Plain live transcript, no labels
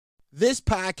This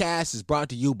podcast is brought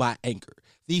to you by Anchor,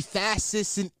 the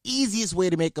fastest and easiest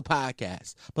way to make a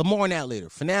podcast. But more on that later.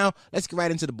 For now, let's get right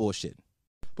into the bullshit.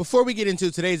 Before we get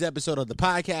into today's episode of the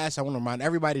podcast, I want to remind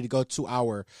everybody to go to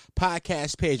our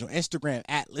podcast page on Instagram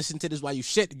at Listen to This While You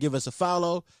Shit. Give us a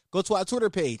follow. Go to our Twitter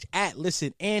page at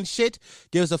Listen and Shit.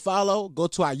 Give us a follow. Go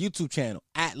to our YouTube channel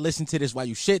at Listen to This While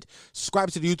You Shit. Subscribe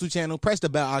to the YouTube channel. Press the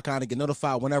bell icon to get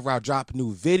notified whenever I drop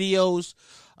new videos.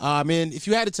 And if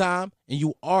you had the time and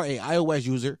you are an iOS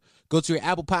user, go to your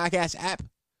Apple Podcast app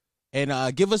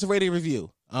and give us a rating review.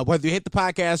 Whether you hate the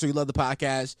podcast or you love the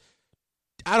podcast,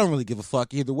 I don't really give a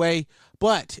fuck either way,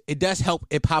 but it does help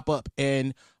it pop up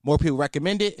and more people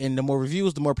recommend it, and the more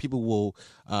reviews, the more people will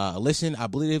listen. I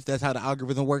believe that's how the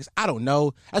algorithm works. I don't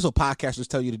know. That's what podcasters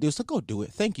tell you to do, so go do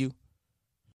it. Thank you.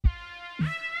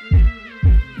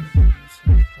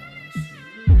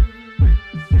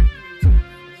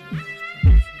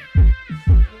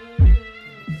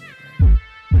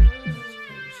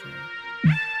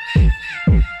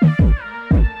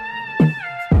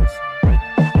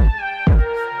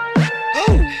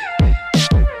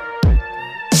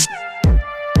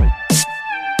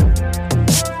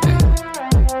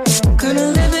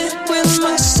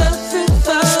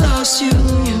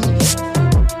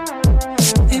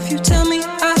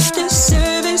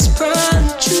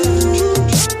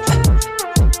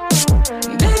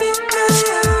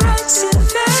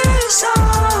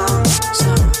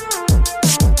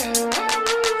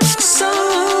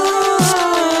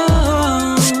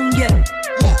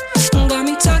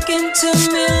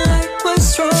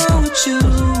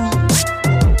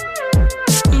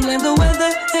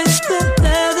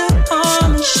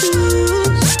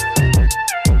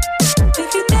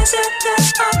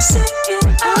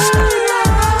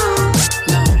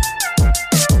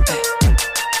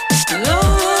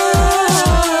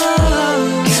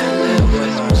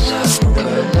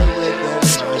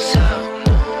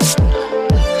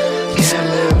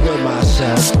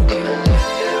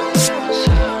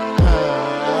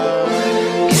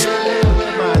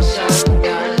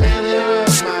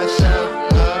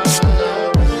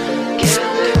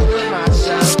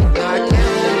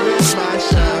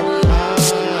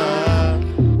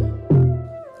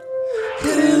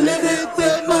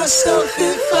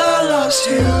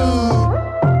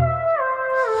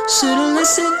 Should've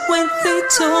listened when they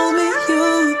told me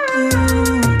you do.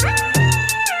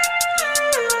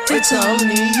 It's on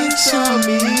me, it's on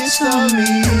me, it's on me.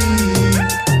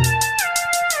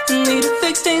 Need to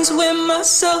fix things with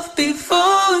myself before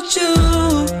you.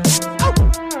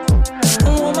 I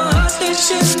want my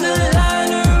hostage in the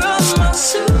liner of my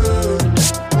suit.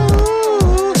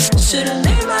 Should've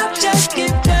laid my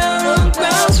jacket down on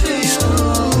grounds for you.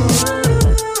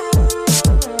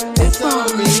 It's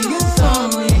on me, it's on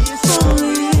me, it's on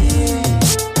me.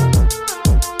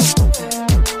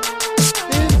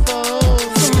 It's on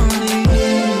me.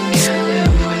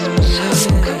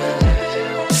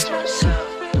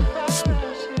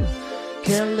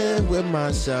 Can't live with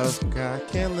myself, God.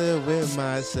 Can't live with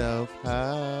myself.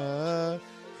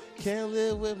 Can't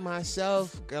live with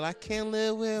myself, girl. I can't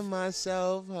live with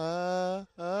myself.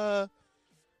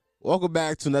 Welcome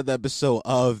back to another episode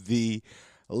of the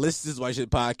Listen to This While You Shit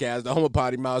podcast, the home of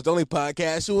Potty Miles, the only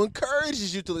podcast who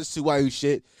encourages you to listen to Why You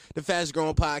Shit, the fastest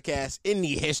growing podcast in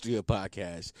the history of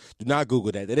podcasts. Do not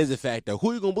Google that. That is a fact, though.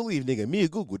 Who you gonna believe, nigga? Me or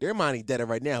Google? They're minding dead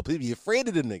right now. Please be afraid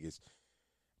of them niggas.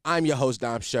 I'm your host,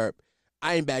 Dom Sharp.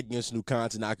 I ain't back against new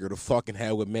content. I go to fucking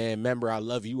hell with, man. Remember, I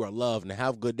love you. You are loved. And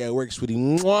have a good day at work, sweetie.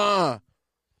 Mwah.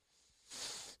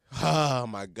 Oh,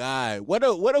 my God. What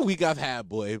a week I've had,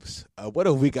 boys. What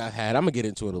a week I've had. I'm going to get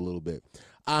into it a little bit.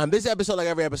 This episode, like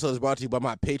every episode, is brought to you by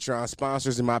my Patreon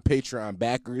sponsors and my Patreon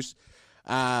backers.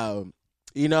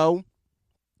 You know,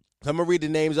 I'm going to read the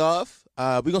names off.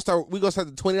 We're going to start the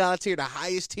 $20 tier, the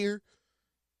highest tier.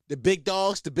 The big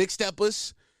dogs, the big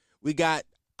steppers. We got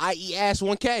IE Ass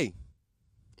 1K.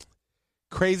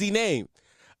 Crazy name.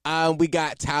 We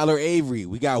got Tyler Avery.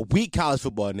 We got weak college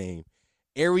football name.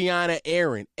 Ariana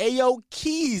Aaron. Ayo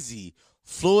Keezy.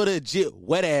 Florida Jit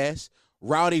Wet Ass.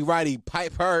 Rowdy Roddy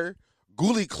Piper.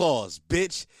 Ghoulie Claws,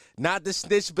 bitch. Not the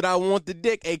snitch, but I want the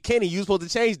dick. Hey, Kenny, you supposed to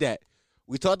change that.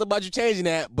 We talked about you changing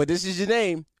that, but this is your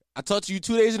name. I talked to you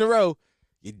 2 days in a row.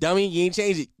 You dummy. You ain't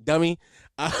changed it, dummy.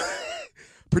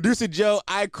 Producer Joe,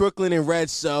 I Crooklyn, and Red.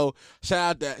 So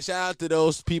shout out to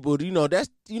those people. That's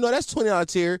 $20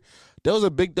 tier. Those are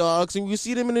big dogs, and you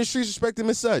see them in the streets, respect them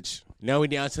as such. Now we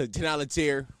down to the $10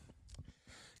 tier.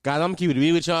 Guys, I'm gonna keep it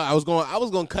real with y'all. I was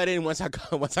gonna cut in once I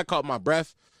caught my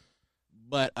breath,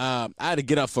 but I had to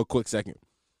get up for a quick second.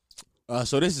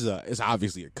 So this is it's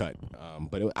obviously a cut,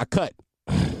 but I cut.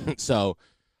 So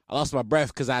I lost my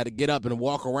breath because I had to get up and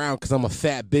walk around because I'm a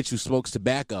fat bitch who smokes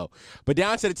tobacco. But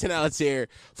down to the $10 tier.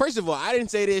 First of all, I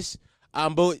didn't say this,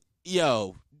 but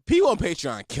yo, people on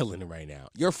Patreon killing it right now.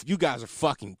 You guys are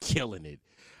fucking killing it.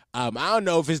 I don't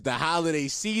know if it's the holiday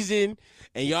season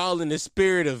and y'all in the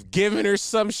spirit of giving or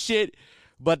some shit,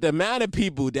 but the amount of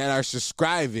people that are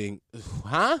subscribing,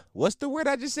 What's the word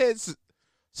I just said?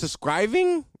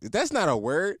 Subscribing? That's not a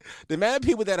word. The amount of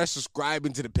people that are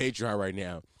subscribing to the Patreon right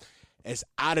now is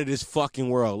out of this fucking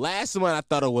world. Last month I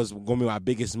thought it was gonna be my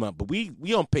biggest month, but we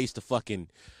on pace to fucking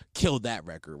kill that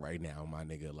record right now, my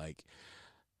nigga. Like,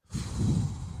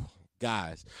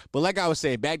 guys. But like I was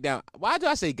saying, back down. Why do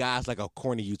I say guys like a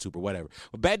corny YouTuber, whatever?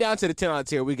 But back down to the $10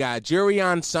 tier, we got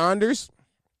Jeron Sanders.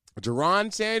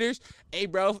 Hey,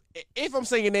 bro, if I'm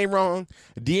saying your name wrong,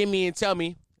 DM me and tell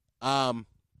me.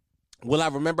 Will I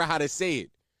remember how to say it?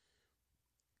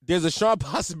 There's a strong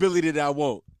possibility that I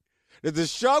won't. There's a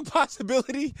strong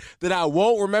possibility that I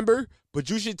won't remember, but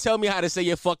you should tell me how to say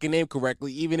your fucking name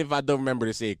correctly, even if I don't remember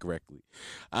to say it correctly.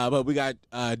 But we got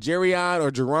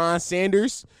Jeron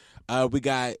Sanders. We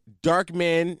got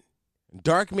Darkman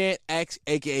X,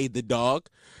 a.k.a. The Dog.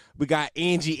 We got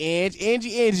Angie Ange,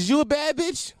 is you a bad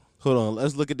bitch? Hold on,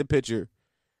 let's look at the picture.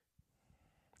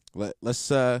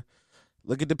 Let's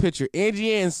look at the picture.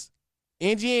 Angie Ange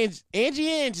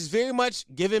is very much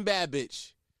giving bad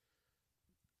bitch.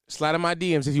 Slide in my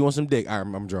DMs if you want some dick. All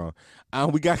right, I'm drawn.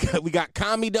 We got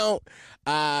Kami Don't,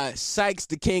 Sykes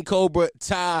the King Cobra,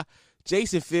 Ty,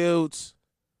 Jason Fields,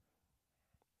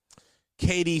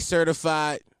 KD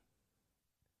Certified.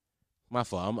 My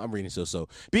fault. I'm reading so.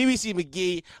 BBC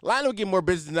McGee, Lionel Get More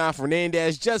Business Now,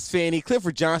 Fernandez, Just Fanny,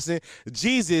 Clifford Johnson,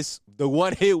 Jesus, the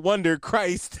one-hit wonder,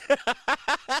 Christ.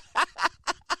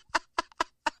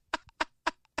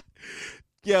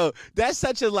 Yo, that's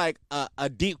such a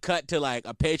deep cut to like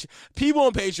a Patreon. People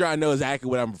on Patreon know exactly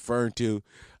what I'm referring to.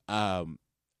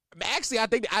 Actually, I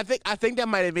think that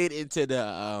might have made it into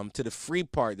the free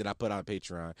part that I put on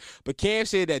Patreon. But Cam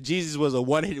said that Jesus was a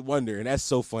one-hit wonder, and that's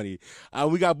so funny.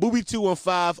 We got Booby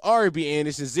 215, R.B.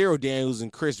 Anderson, Zero Daniels,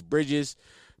 and Chris Bridges.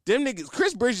 Them niggas,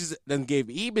 Chris Bridges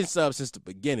he been subbed since the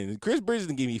beginning. And Chris Bridges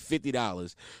done gave me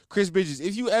 $50. Chris Bridges,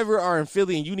 if you ever are in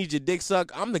Philly and you need your dick sucked,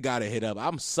 I'm the guy to hit up.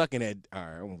 I'm sucking at. All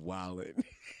right, I'm wilding.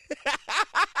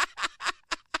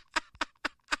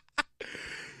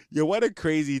 Yo, what a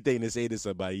crazy thing to say to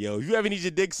somebody. Yo, if you ever need your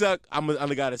dick sucked, I'm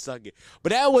the guy to suck it.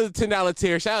 But that was a $10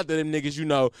 tier. Shout out to them niggas, you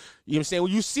know what I'm saying?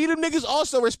 When you see them niggas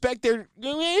also respect their,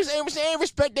 you know what I'm saying?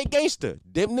 Respect their gangster.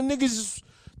 Them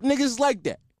niggas like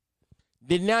that.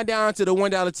 Then now down to the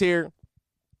 $1 tier,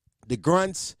 the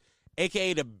grunts,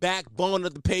 a.k.a. the backbone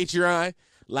of the Patreon.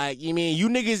 Like, you mean, you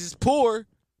niggas is poor,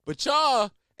 but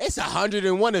y'all, it's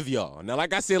 101 of y'all. Now,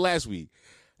 like I said last week,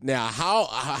 now,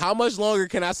 how much longer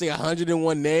can I say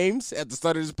 101 names at the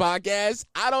start of this podcast?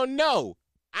 I don't know.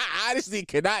 I honestly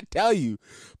cannot tell you,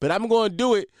 but I'm going to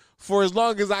do it for as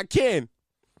long as I can.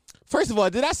 First of all,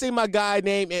 did I say my guy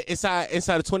name inside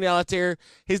the $20 tier?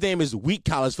 His name is Weak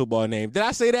College Football Name. Did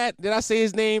I say that? Did I say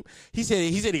his name? He said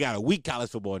he got a weak college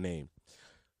football name.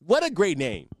 What a great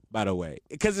name, by the way,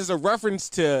 because it's a reference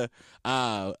to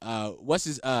what's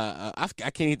his I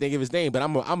can't even think of his name, but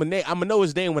I'm gonna know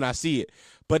his name when I see it.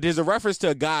 But there's a reference to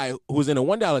a guy who's in a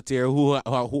 $1 tier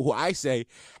who I say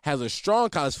has a strong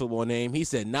college football name. He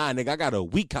said, "Nah, nigga, I got a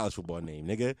weak college football name,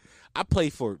 nigga. I play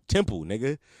for Temple,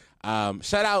 nigga."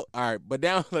 Shout out. All right, but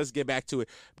now let's get back to it.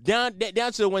 Down to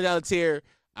the $1 tier.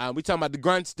 We talking about the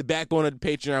grunts, the backbone of the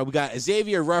Patreon. We got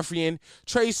Xavier Ruffian,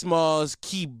 Trey Smalls,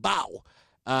 Key Bow,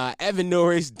 Evan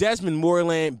Norris, Desmond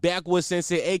Moreland, Backwoods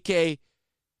Sensei, a.k.a.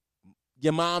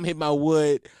 Your Mom Hit My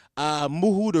Wood,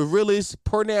 Muhu the Realist,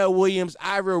 Pernell Williams,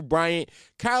 Ira Bryant,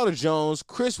 Kyler Jones,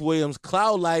 Chris Williams,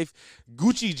 Cloud Life,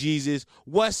 Gucci Jesus.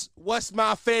 What's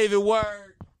my favorite word?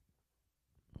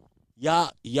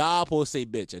 Y'all supposed to say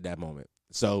bitch at that moment.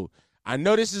 So I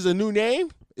know this is a new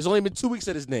name. It's only been 2 weeks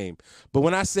of this name. But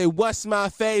when I say what's my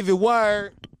favorite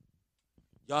word,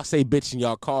 y'all say bitch in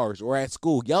y'all cars or at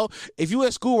school. Yo, if you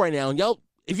at school right now,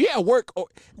 if you at work or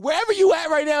wherever you at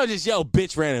right now, just yell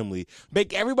bitch randomly.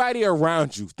 Make everybody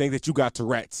around you think that you got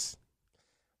Tourette's.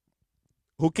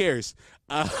 Who cares?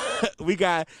 We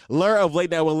got Lur of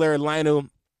Late Night with Larry Lionel.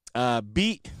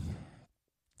 BZ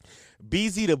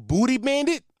the Booty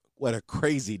Bandit. What a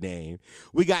crazy name.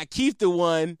 We got Keith the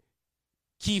One,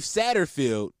 Keith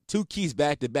Satterfield, 2 Keiths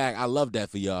back to back. I love that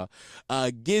for y'all.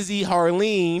 Gizzy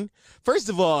Harleen. First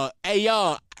of all, hey,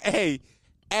 y'all, hey,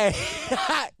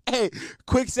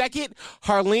 quick second.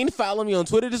 Harleen followed me on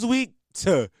Twitter this week.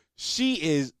 She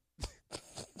is.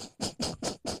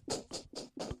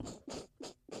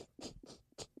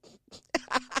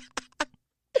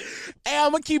 Hey,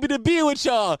 I'm gonna keep it a beat with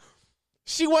y'all.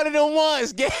 She one of them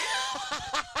ones, gang.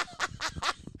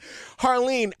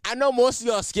 Harleen, I know most of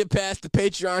y'all skip past the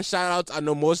Patreon shout-outs. I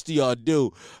know most of y'all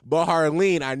do. But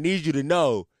Harleen, I need you to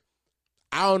know,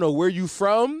 I don't know where you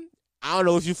from. I don't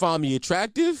know if you find me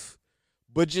attractive.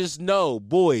 But just know,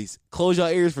 boys, close your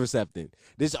ears for something.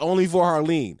 This is only for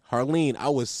Harleen. Harleen, I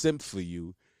was simp for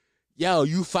you. Yo,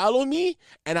 you follow me?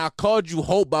 And I called you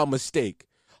Hope by mistake.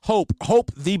 Hope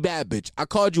the bad bitch. I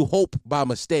called you Hope by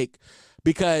mistake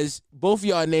because both of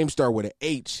y'all names start with an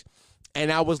H. And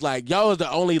I was like, y'all was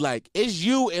the only, like, it's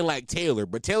you and, like, Taylor.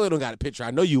 But Taylor don't got a picture.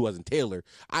 I know you wasn't Taylor.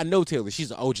 I know Taylor.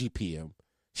 She's an OG PM.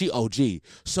 She OG.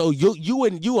 So you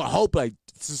and Hope, like,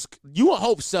 you and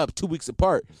Hope sub 2 weeks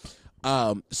apart.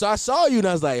 So I saw you and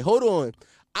I was like, hold on.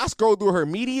 I scrolled through her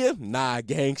media. Nah,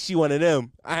 gang, she one of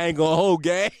them. I ain't gonna hold,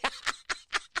 gang.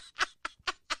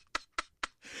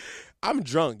 I'm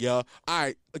drunk, y'all. All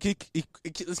right,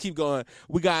 let's keep going.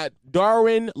 We got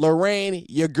Darwin, Lorraine,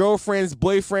 your girlfriend's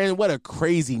boyfriend. What a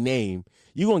crazy name.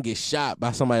 You gonna get shot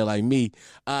by somebody like me.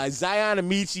 Zion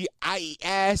Amici, I eat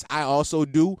ass. I also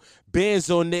do.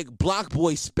 Benzo Nick, Block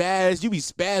Boy Spaz. You be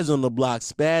Spaz on the block,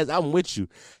 Spaz. I'm with you.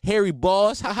 Harry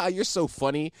Boss, haha, you're so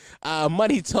funny.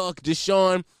 Money Talk,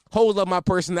 Deshaun. Hoes love my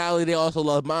personality. They also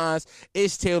love mine.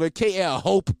 It's Taylor, KL,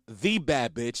 Hope, the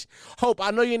bad bitch. Hope,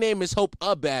 I know your name is Hope,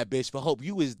 a bad bitch, but Hope,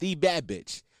 you is the bad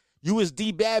bitch. You is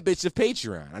the bad bitch of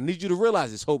Patreon. I need you to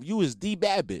realize this, Hope. You is the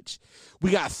bad bitch.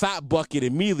 We got Thought Bucket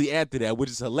immediately after that, which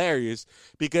is hilarious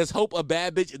because Hope a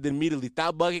bad bitch and then immediately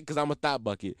Thought Bucket because I'm a Thought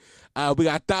Bucket. We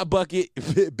got Thought Bucket,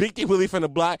 Big D Willie from the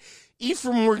block,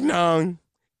 Ephraim Worknong,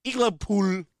 Igla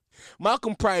Pool,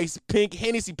 Malcolm Price, Pink,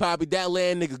 Hennessy Poppy, That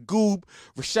Land Nigga Goob,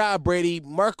 Rashad Brady,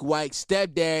 Mark White,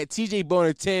 Stepdad, TJ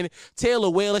Boner 10, Taylor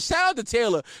Whaler. Shout out to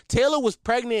Taylor. Taylor was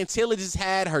pregnant and Taylor just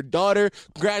had her daughter.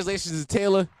 Congratulations to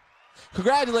Taylor.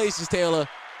 Congratulations, Taylor.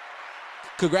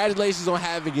 Congratulations on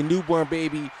having a newborn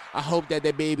baby. I hope that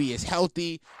baby is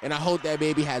healthy, and I hope that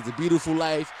baby has a beautiful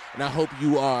life, and I hope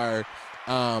you are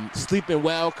sleeping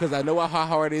well because I know how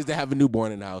hard it is to have a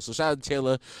newborn in the house. So shout out to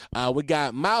Taylor. We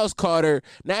got Miles Carter,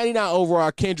 99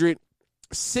 overall, Kendrick,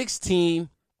 16.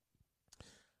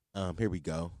 Here we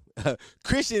go.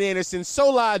 Christian Anderson,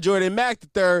 Solar Jordan, Mac the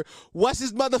third. What's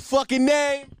his motherfucking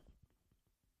name?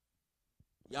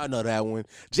 Y'all know that one.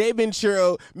 Jay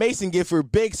Ventura, Mason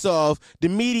Gifford, Big Soft, The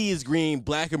Media is Green,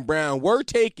 Black and Brown, Word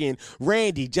Taken,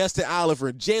 Randy, Justin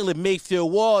Oliver, Jalen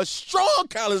Mayfield Wall, strong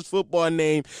college football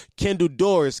name, Kendall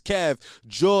Doris, Kev,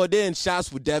 Jordan,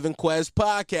 Shots with Devin Quest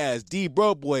Podcast, D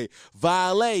Broke Boy,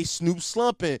 Valet, Snoop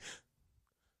Slumping.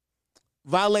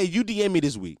 Valet, you DM me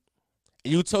this week,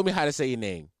 and you told me how to say your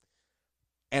name.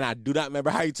 And I do not remember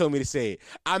how you told me to say it.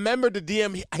 I remember the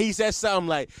DM, he said something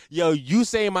like, yo, you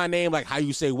say my name like how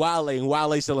you say Wale, and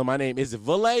Wale selling my name. Is it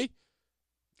Valet?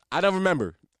 I don't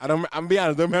remember. I'm gonna be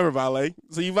honest, I don't remember Valet.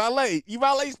 So you Valet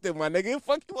still, my nigga. What the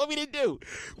fuck you want me to do?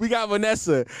 We got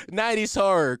Vanessa, 90s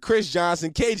Horror, Chris Johnson,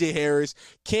 KJ Harris,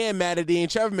 Cam Matadine,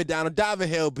 Trevor McDonald, Davin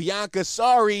Hill, Bianca,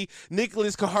 Sorry,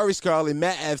 Nicholas Kahari Scarlett,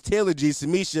 Matt F, Taylor G,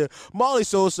 Samisha, Molly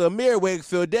Sosa, Amir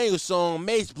Wakefield, Daniel Song,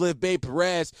 Mace Bliff, Bay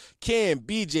Perez, Cam,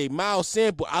 BJ, Miles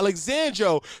Sample,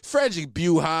 Alexandro, Frederick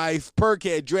Buhive,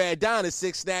 Perkhead, Drad, Donna,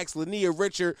 Six Snacks, Lania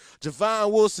Richard,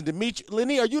 Javon Wilson, Dimitri,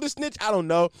 Lania, are you the snitch? I don't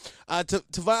know.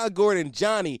 Tavon Gordon,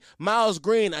 Johnny, Miles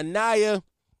Green, Anaya,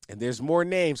 and there's more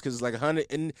names because it's like 100.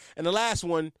 And the last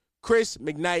one, Chris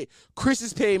McKnight. Chris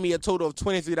is paying me a total of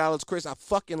 $23. Chris, I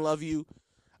fucking love you.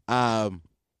 So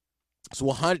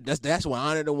 100. That's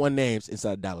 101 names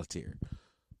inside the dollar tier.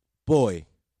 Boy,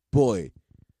 what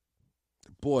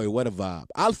a vibe.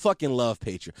 I fucking love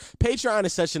Patreon. Patreon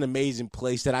is such an amazing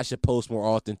place that I should post more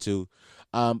often too.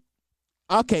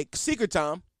 Okay, secret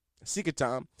time. So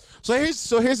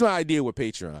here's my idea with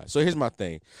Patreon. So here's my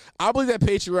thing. I believe that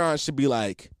Patreon should be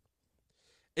like,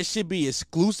 it should be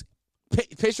exclusive.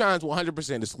 Patreon is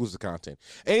 100% exclusive content.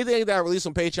 Anything that I release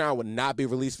on Patreon would not be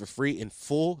released for free in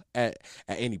full at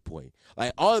any point.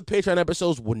 Like all the Patreon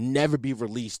episodes will never be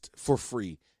released for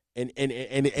free in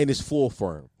its full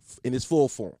form.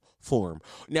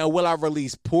 Now, will I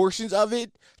release portions of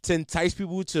it to entice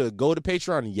people to go to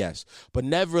Patreon? Yes, but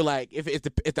never like if the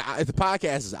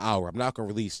podcast is an hour, I'm not gonna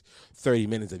release 30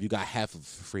 minutes of it. You got half of it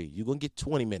for free. You're gonna get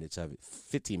 20 minutes of it,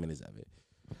 15 minutes of it.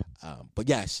 But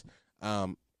yes,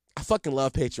 I fucking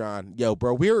love Patreon, yo,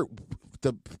 bro.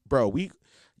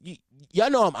 Y'all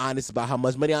know I'm honest about how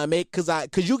much money I make, cause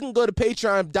you can go to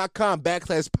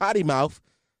patreon.com/pottymouth.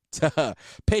 to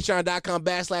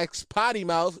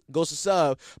patreon.com/pottymouth, goes to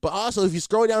sub. But also, if you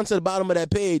scroll down to the bottom of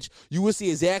that page, you will see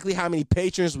exactly how many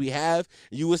patrons we have.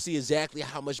 You will see exactly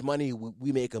how much money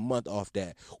we make a month off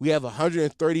that. We have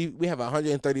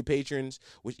 130 patrons,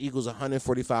 which equals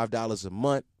 $145 a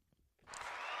month.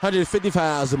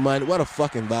 $155 a month. What a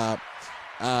fucking vibe.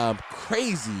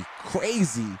 Crazy.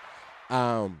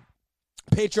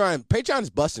 Patreon's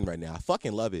busting right now. I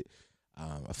fucking love it.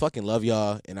 I fucking love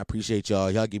y'all, and I appreciate y'all.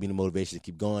 Y'all give me the motivation to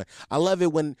keep going. I love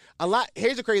it when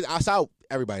here's the crazy.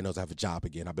 Everybody knows I have a job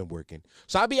again. I've been working,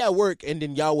 so I'll be at work, and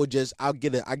then y'all would I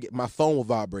get my phone will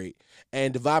vibrate,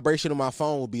 and the vibration of my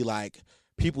phone will be like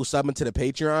people subbing to the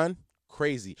Patreon.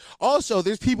 Crazy. Also,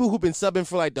 there's people who've been subbing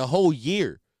for like the whole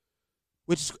year,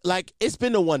 which is like it's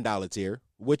been the $1 tier,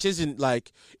 which isn't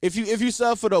like if you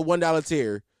sub for the $1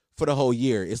 tier for the whole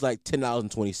year, it's like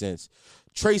 $10.20.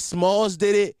 Trey Smalls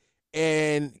did it.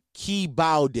 And Key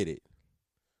Bao did it.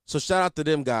 So shout out to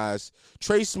them guys.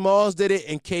 Trey Smalls did it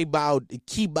and Key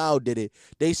Bao did it.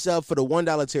 They subbed for the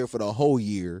 $1 tier for the whole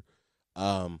year.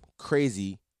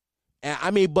 Crazy. And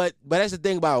I mean, but that's the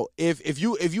thing about if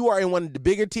you are in one of the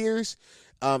bigger tiers,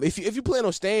 if you plan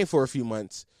on staying for a few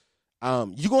months,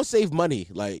 you're gonna save money.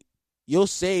 Like you'll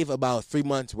save about 3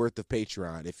 months worth of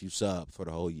Patreon if you sub for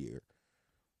the whole year.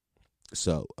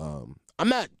 So I'm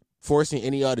not forcing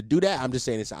any of y'all to do that. I'm just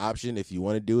saying it's an option if you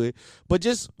want to do it. But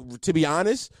just to be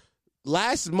honest,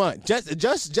 last month,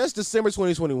 just December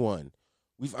 2021,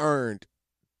 we've earned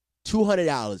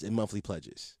 $200 in monthly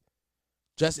pledges.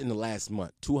 Just in the last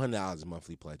month, $200 in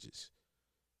monthly pledges.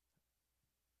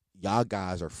 Y'all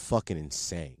guys are fucking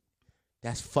insane.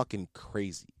 That's fucking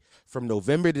crazy. From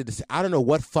November to December, I don't know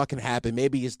what fucking happened.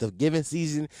 Maybe it's the giving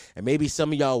season, and maybe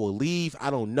some of y'all will leave. I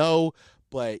don't know.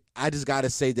 But I just got to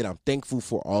say that I'm thankful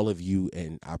for all of you,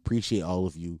 and I appreciate all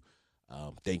of you.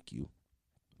 Thank you.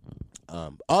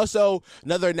 Also,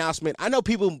 another announcement. I know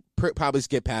people probably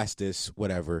skip past this,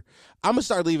 whatever. I'm going to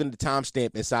start leaving the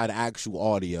timestamp inside the actual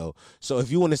audio. So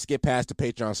if you want to skip past the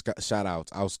Patreon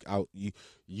shout-outs,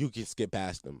 you can skip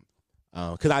past them.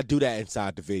 Because I do that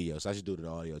inside the video, so I should do it in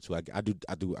the audio, too. I do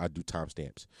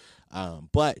timestamps.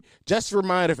 But just a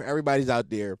reminder for everybody's out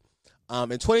there, in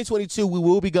 2022, we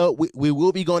will be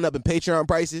going up in Patreon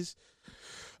prices.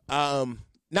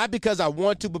 Not because I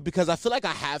want to, but because I feel like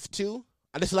I have to.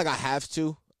 I just feel like I have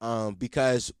to.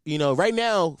 Because right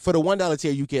now for the $1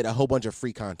 tier, you get a whole bunch of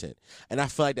free content, and I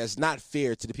feel like that's not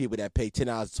fair to the people that pay $10,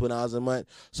 $20 a month.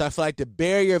 So I feel like the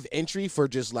barrier of entry for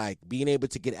just like being able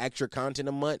to get extra content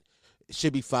a month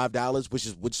should be $5, which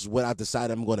is what I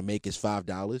decided I'm going to make is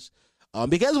 $5.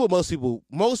 Because of what most people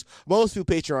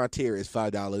Patreon tier is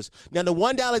 $5. Now the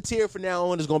 $1 tier from now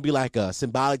on is gonna be like a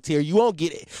symbolic tier. You won't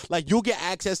get it. Like you'll get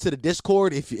access to the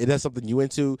Discord if that's something you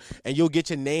into, and you'll get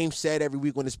your name said every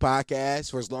week on this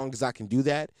podcast for as long as I can do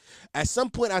that. At some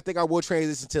point, I think I will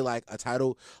transition to like a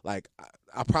title. Like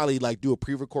I'll probably like do a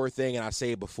pre-record thing, and I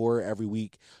say it before every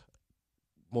week.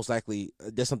 Most likely,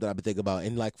 that's something I've been thinking about.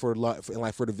 And like for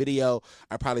the video,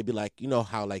 I'd probably be like,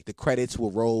 how like the credits will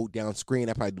roll down screen.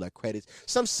 I probably do like credits,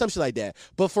 some shit like that.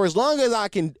 But for as long as I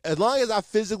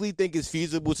physically think it's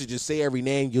feasible to just say every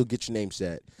name, you'll get your name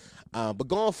said. But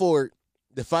going forward,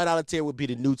 the $5 tier would be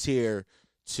the new tier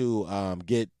to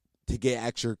get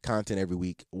extra content every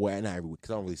week. Well, not every week,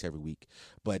 because I don't release every week.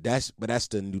 But that's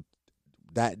the new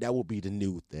that will be the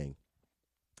new thing.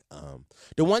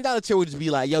 The $1 tier would just be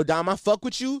like, yo, Dom, I fuck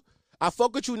with you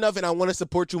enough, and I want to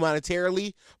support you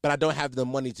monetarily, but I don't have the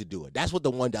money to do it. That's what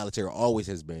the $1 tier always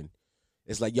has been.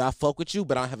 It's like, yo, I fuck with you,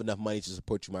 but I don't have enough money to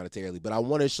support you monetarily, but I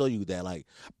want to show you that, like,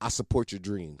 I support your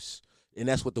dreams. And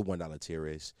that's what the $1 tier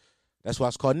is. That's why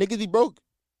it's called Niggas Be Broke.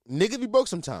 Niggas be broke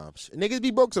sometimes.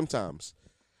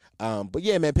 But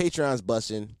yeah, man, Patreon's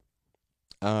busting.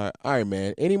 All right,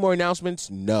 man. Any more announcements?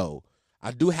 No.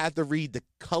 I do have to read the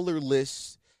color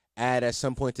list ad at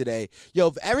some point today. Yo,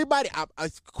 if everybody,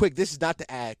 quick, this is not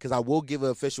the ad because I will give an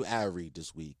official ad read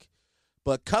this week.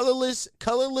 But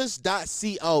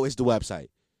colorless.co is the website.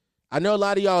 I know a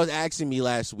lot of y'all was asking me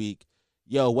last week,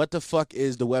 yo, what the fuck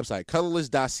is the website?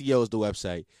 Colorless.co is the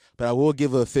website. But I will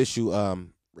give an official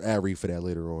ad read for that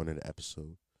later on in the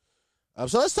episode.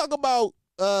 So let's talk about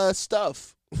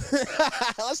stuff.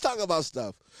 Let's talk about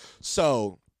stuff.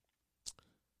 So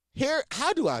here,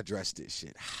 how do I address this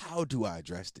shit?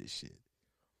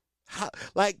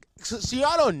 So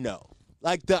y'all don't know.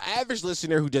 Like, the average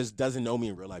listener who just doesn't know me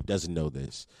in real life doesn't know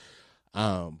this.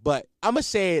 But I'm gonna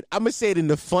say it in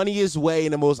the funniest way,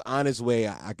 in the most honest way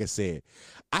I can say it.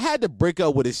 I had to break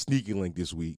up with a sneaky link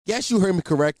this week. Yes, you heard me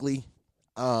correctly.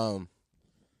 I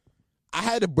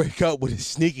had to break up with a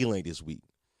sneaky link this week.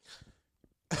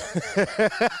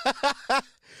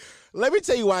 Let me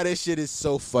tell you why this shit is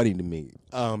so funny to me.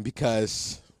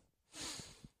 Because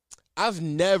I've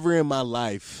never in my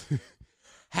life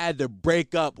had to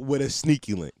break up with a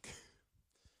sneaky link.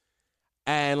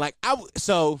 And like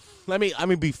let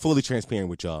me be fully transparent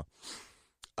with y'all.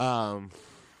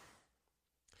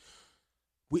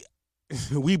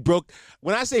 We broke.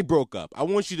 When I say broke up, I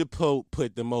want you to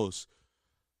put the most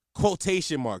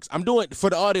quotation marks. I'm doing for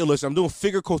the audio listener. I'm doing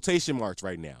figure quotation marks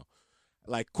right now,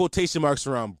 like quotation marks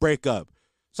around break up.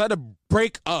 So I had to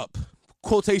break up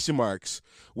quotation marks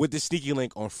with the sneaky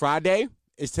link on Friday.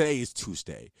 Today is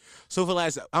Tuesday. So for the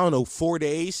last, I don't know, 4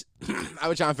 days, I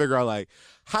was trying to figure out, like,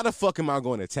 how the fuck am I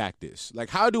going to attack this? Like,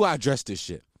 how do I address this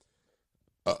shit?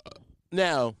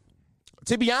 Now,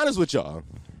 to be honest with y'all,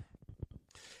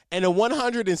 in the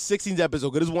 116th episode,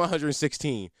 because it's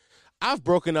 116, I've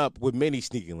broken up with many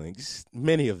sneaky links.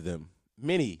 Many of them.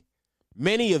 Many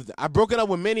of them. I've broken up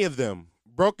with many of them.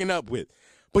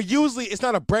 But usually, it's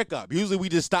not a breakup. Usually, we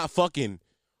just stop fucking.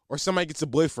 Or somebody gets a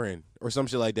boyfriend or some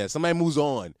shit like that. Somebody moves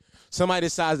on. Somebody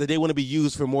decides that they want to be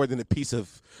used for more than a piece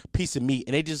of meat,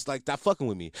 and they just like stop fucking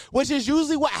with me. Which is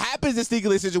usually what happens in sneaky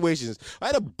link situations. I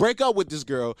had to break up with this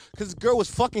girl because this girl was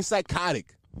fucking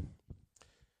psychotic.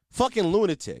 Fucking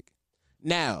lunatic.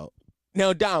 Now,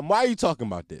 Dom, why are you talking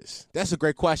about this? That's a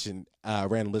great question,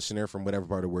 random listener from whatever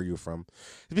part of where you're from.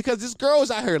 It's because this girl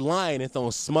was out here lying and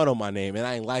throwing smut on my name, and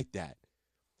I ain't like that.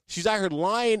 She's out here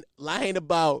lying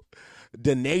about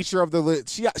the nature of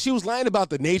she was lying about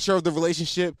the nature of the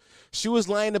relationship. She was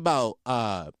lying about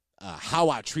how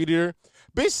I treated her.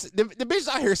 Bitch, the bitch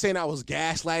out here saying I was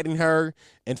gaslighting her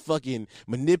and fucking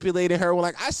manipulating her. Well,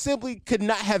 like, I simply could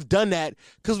not have done that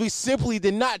because we simply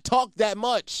did not talk that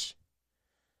much.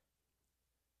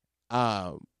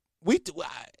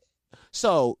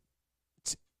 So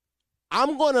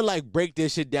I'm gonna like break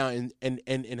this shit down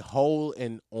in whole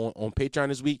and on Patreon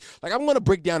this week. Like, I'm gonna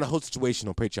break down the whole situation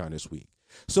on Patreon this week.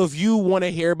 So if you want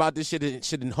to hear about this shit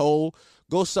in whole,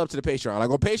 go sub to the Patreon. Like,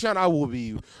 on Patreon, I will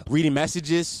be reading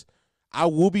messages. I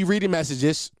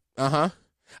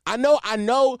know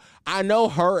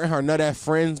her and her nut-ass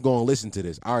friends gonna listen to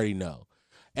this. I already know.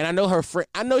 And I know her friend.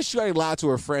 I know she already lied to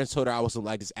her friends, told her I was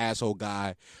like this asshole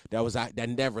guy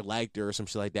that never liked her or some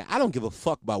shit like that. I don't give a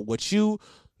fuck about what you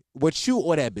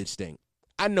or that bitch think.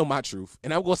 I know my truth,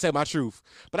 and I'm gonna say my truth,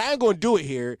 but I ain't gonna do it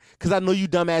here because I know you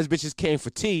dumbass bitches came for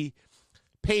tea.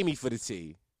 Pay me for the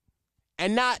tea,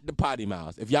 and not the potty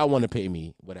mouth. If y'all want to pay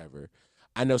me, whatever.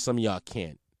 I know some of y'all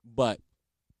can't, but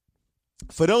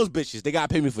for those bitches, they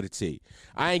gotta pay me for the tea.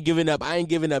 I ain't giving up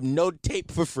no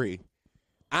tape for free.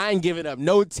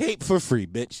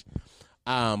 Bitch.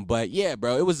 But yeah,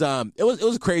 bro, it was a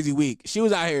crazy week. She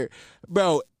was out here,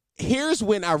 bro. Here's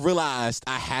when I realized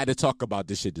I had to talk about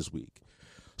this shit this week.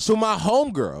 So my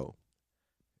homegirl,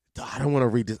 I don't want to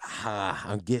read this.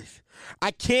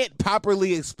 I can't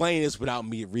properly explain this without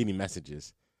me reading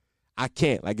messages. I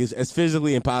can't. Like, it's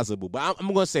physically impossible. But I'm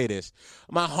going to say this.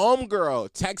 My homegirl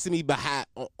texted me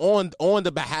on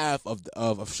the behalf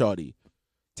of Shorty.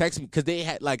 Text me because they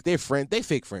had like they're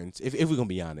fake friends. If we're gonna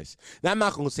be honest, now I'm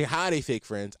not gonna say how they fake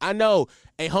friends. I know,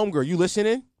 hey homegirl, you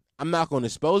listening? I'm not gonna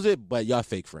expose it, but y'all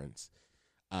fake friends.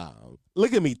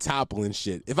 Look at me toppling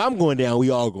shit. If I'm going down, we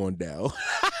all going down.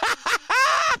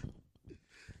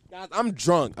 Guys, I'm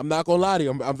drunk. I'm not gonna lie to you.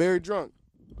 I'm very drunk.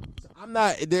 I'm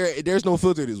not there. There's no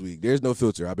filter this week. There's no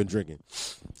filter. I've been drinking,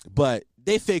 but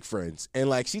they fake friends. And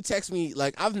like she texts me,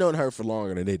 like I've known her for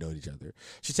longer than they know each other.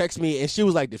 She texts me and she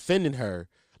was like defending her.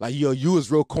 Like, yo, you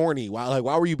was real corny. Why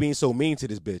were you being so mean to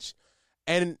this bitch?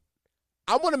 And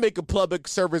I want to make a public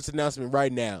service announcement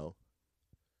right now.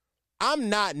 I'm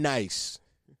not nice.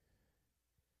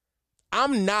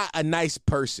 I'm not a nice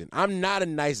person. I'm not a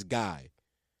nice guy.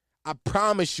 I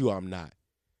promise you I'm not.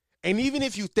 And even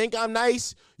if you think I'm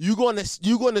nice, you're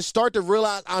gonna start to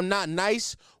realize I'm not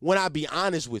nice when I be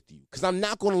honest with you. Because I'm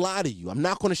not going to lie to you. I'm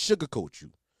not going to sugarcoat you.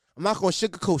 I'm not going to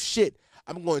sugarcoat shit.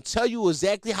 I'm going to tell you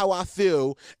exactly how I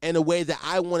feel in a way that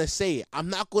I want to say it. I'm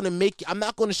not going to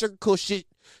sugarcoat shit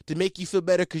to make you feel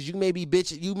better because you may be a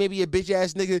bitch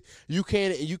ass nigga. You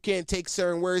can't take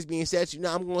certain words being said to you.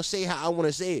 No, I'm going to say how I want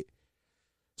to say it.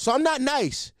 So I'm not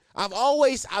nice. I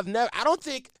don't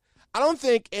think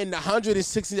in the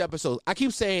 160 episodes, I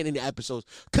keep saying in the episodes,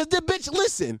 because the bitch,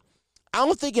 listen, I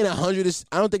don't think in the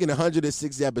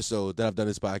 160 episodes that I've done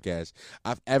this podcast,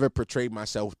 I've ever portrayed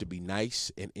myself to be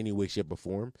nice in any way, shape, or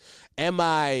form. Am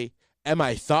I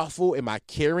thoughtful? Am I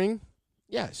caring?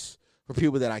 Yes. For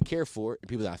people that I care for and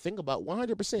people that I think about,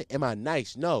 100%. Am I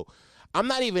nice? No. I'm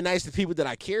not even nice to people that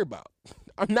I care about.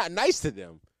 I'm not nice to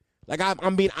them. Like,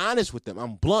 I'm being honest with them.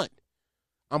 I'm blunt.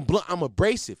 I'm blunt. I'm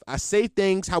abrasive. I say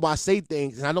things how I say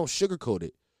things, and I don't sugarcoat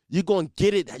it. You're gonna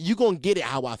get it. You're gonna get it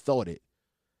how I thought it.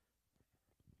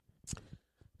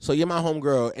 So you're my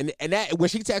homegirl, and that when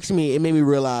she texted me, it made me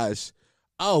realize,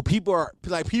 oh,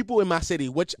 people in my city,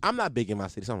 which I'm not big in my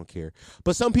city, so I don't care.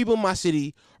 But some people in my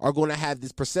city are going to have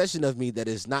this perception of me that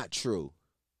is not true.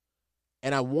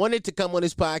 And I wanted to come on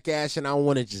this podcast, and I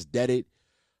want to just dead it.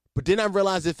 But then I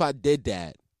realized if I did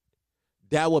that,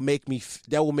 that would make me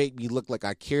look like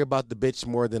I care about the bitch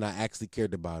more than I actually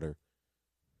cared about her.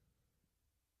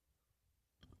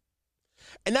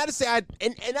 And not to say I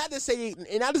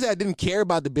didn't care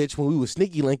about the bitch when we were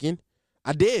sneaky linking.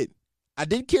 I did. I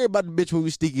did care about the bitch when we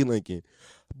were sneaky linking.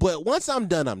 But once I'm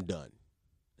done, I'm done.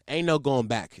 Ain't no going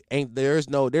back. There's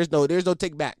no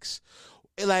take backs.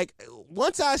 Like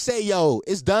once I say, yo,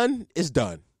 it's done, it's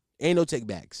done. Ain't no take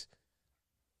backs.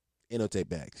 Ain't no take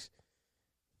backs.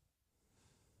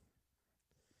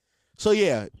 So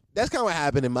yeah, that's kind of what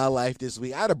happened in my life this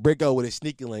week. I had a breakup with a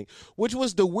sneaky link, which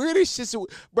was the weirdest shit.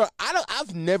 Bro,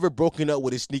 I've never broken up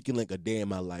with a sneaky link a day in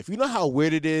my life. You know how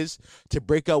weird it is to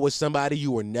break up with somebody you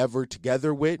were never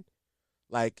together with?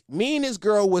 Like, me and this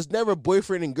girl was never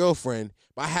boyfriend and girlfriend,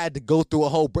 but I had to go through a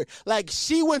whole break. Like,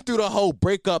 she went through the whole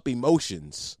breakup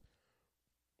emotions.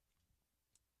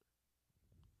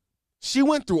 She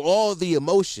went through all the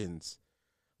emotions,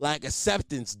 like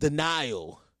acceptance,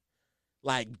 denial,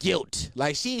 like guilt.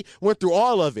 Like, she went through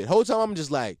all of it. Whole time I'm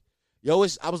just like, yo,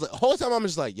 whole time I'm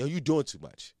just like, yo, you doing too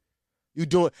much. You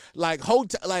doing, like,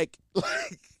 like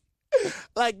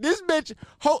this bitch,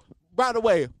 by the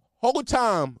way, whole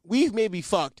time, we've maybe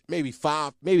fucked maybe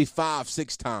five,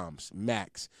 6 times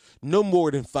max. No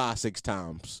more than 5, 6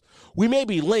 times. We may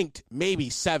be linked maybe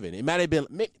 7. It might have been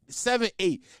 7,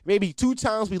 8. Maybe 2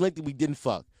 times we linked and we didn't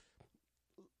fuck.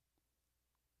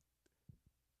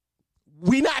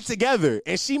 We not together.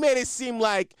 And she made it seem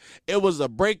like it was a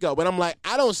breakup. And I'm like,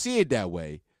 I don't see it that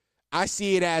way. I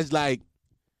see it as like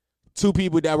 2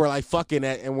 people that were like fucking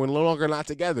and we're no longer not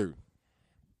together.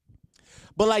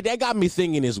 But like that got me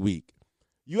thinking this week.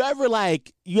 You ever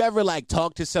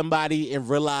talk to somebody and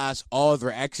realize all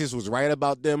their exes was right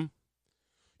about them?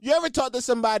 You ever talk to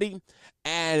somebody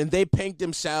and they paint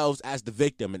themselves as the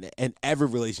victim in every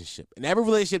relationship? In every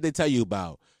relationship they tell you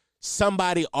about,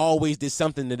 somebody always did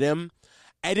something to them.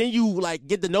 And then you like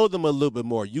get to know them a little bit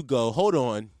more. You go, hold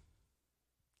on.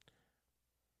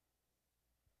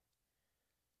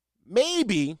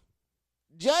 Maybe,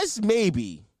 just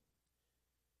maybe,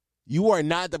 you are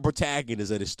not the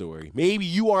protagonist of the story. Maybe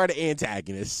you are the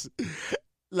antagonist.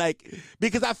 Like,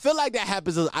 because I feel like that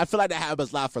happens. I feel like that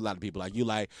happens a lot for a lot of people. Like you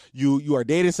are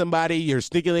dating somebody, you're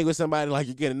sneaking with somebody, like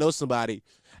you're getting to know somebody,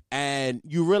 and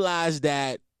you realize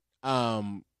that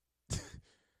all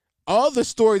the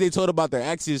story they told about their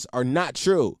exes are not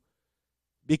true.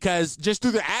 Because just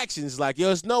through their actions, like, yo,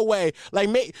 there's no way. Like,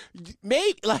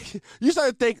 maybe like you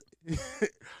start to think.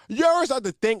 You always start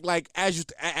to think like as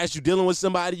you're dealing with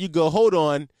somebody, you go, hold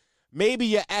on, maybe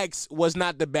your ex was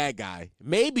not the bad guy.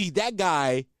 Maybe that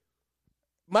guy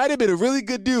might have been a really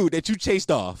good dude that you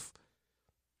chased off.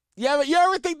 You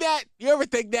ever think that? You ever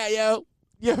think that, yo?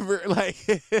 You ever like?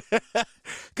 Cause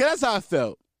that's how I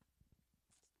felt.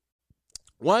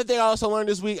 One thing I also learned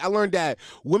this week, I learned that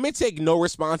women take no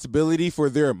responsibility for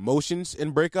their emotions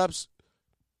in breakups.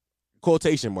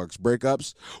 Quotation marks,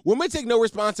 breakups. Women take no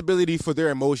responsibility for their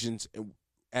emotions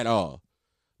at all.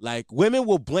 Like, women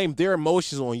will blame their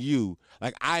emotions on you.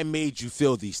 Like, I made you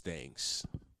feel these things.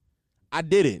 I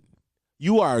didn't.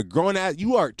 You are a grown ass.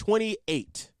 You are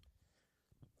 28.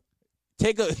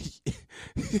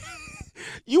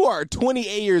 You are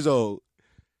 28 years old.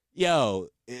 Yo,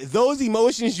 those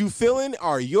emotions you feeling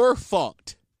are your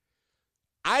fault.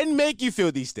 I didn't make you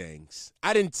feel these things.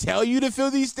 I didn't tell you to feel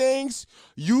these things.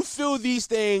 You feel these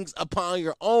things upon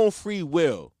your own free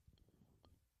will.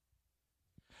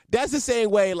 That's the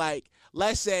same way, like,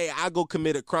 let's say I go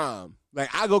commit a crime. Like,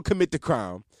 I go commit the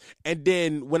crime. And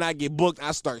then when I get booked,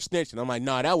 I start snitching. I'm like,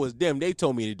 nah, that was them. They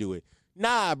told me to do it.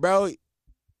 Nah, bro.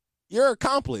 You're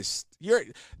accomplice.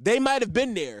 They might have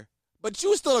been there. But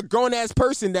you still a grown-ass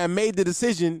person that made the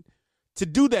decision to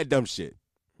do that dumb shit.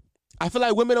 I feel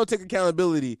like women don't take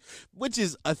accountability, which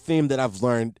is a theme that I've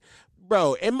learned.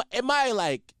 Bro, in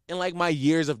my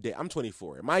years of dating, I'm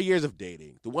 24. In my years of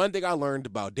dating, the one thing I learned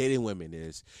about dating women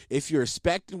is if you're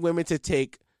expecting women to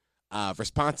take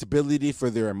responsibility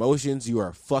for their emotions, you are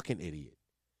a fucking idiot.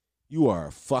 You are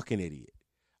a fucking idiot.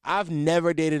 I've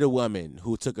never dated a woman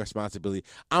who took responsibility.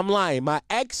 I'm lying.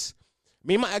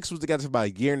 Me and my ex was together for about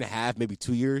a year and a half, maybe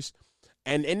 2 years.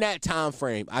 And in that time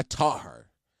frame, I taught her.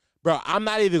 Bro, I'm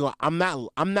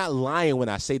not lying when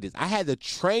I say this. I had to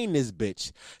train this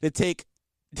bitch to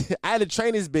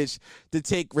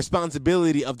take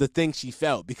responsibility of the things she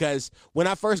felt, because when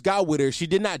I first got with her, she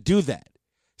did not do that.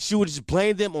 She would just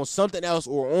blame them on something else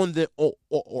or on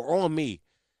or on me.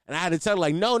 And I had to tell her,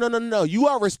 like, no. You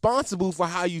are responsible for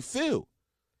how you feel.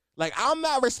 Like, I'm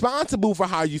not responsible for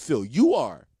how you feel. You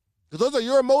are. Because those are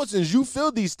your emotions. You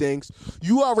feel these things.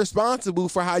 You are responsible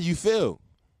for how you feel.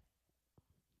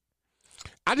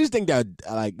 I just think that,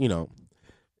 like,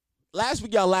 last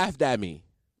week y'all laughed at me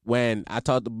when I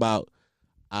talked about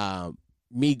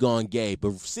me going gay,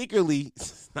 but secretly,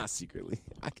 not secretly,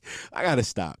 I gotta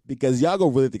stop, because y'all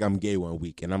gonna really think I'm gay one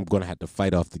week, and I'm gonna have to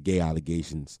fight off the gay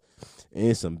allegations. And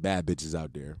there's some bad bitches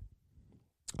out there.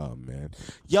 Oh, man.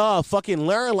 Y'all, fucking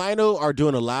Larry and Lionel are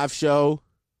doing a live show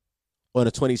on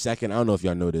the 22nd. I don't know if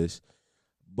y'all know this,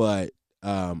 but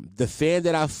the fan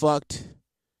that I fucked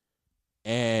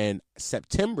in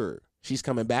September, she's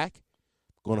coming back.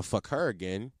 Gonna fuck her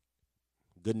again.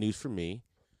 Good news for me.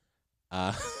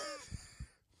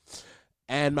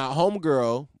 And my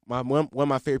homegirl, one of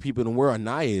my favorite people in the world,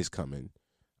 Anaya, is coming.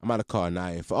 I'm about to call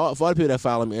Anaya. For all the people that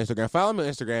follow me on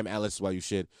Instagram, Alice, why you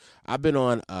should. I've been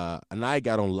on, Anaya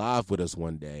got on live with us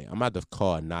one day. I'm about to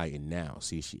call Anaya now,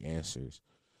 see if she answers.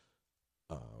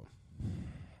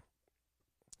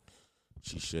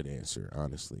 She should answer,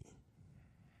 honestly.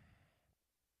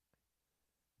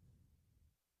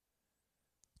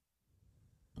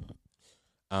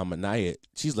 Anaya,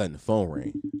 she's letting the phone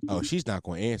ring. Oh, she's not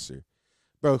going to answer.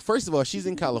 Bro, first of all, she's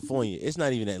in California. It's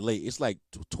not even that late. It's like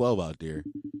 12 out there.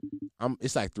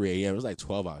 It's like 3 a.m. It's like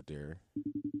 12 out there.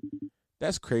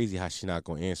 That's crazy how she's not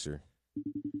going to answer.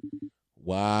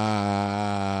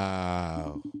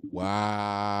 Wow.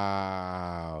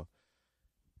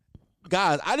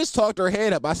 Guys, I just talked her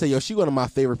head up. I said, yo, she one of my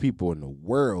favorite people in the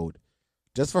world,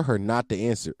 just for her not to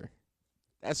answer.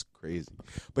 That's crazy.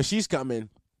 But she's coming.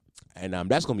 And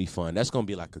that's gonna be fun. That's gonna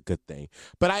be like a good thing.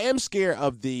 But I am scared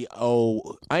of the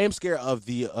Omarion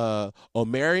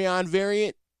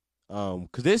variant.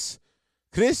 Cause this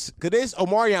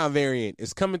Omarion variant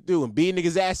is coming through and beating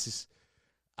niggas' asses.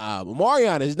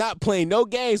 Omarion is not playing no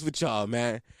games with y'all,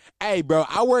 man. Hey, bro,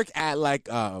 I work at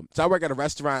a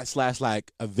restaurant /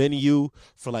 like a venue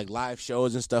for like live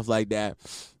shows and stuff like that.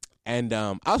 And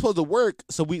I was supposed to work,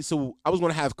 so I was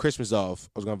going to have Christmas off.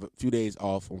 I was going to have a few days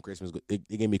off on Christmas. It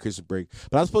gave me a Christmas break.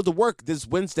 But I was supposed to work this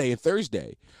Wednesday and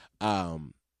Thursday. I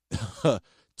got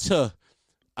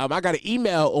an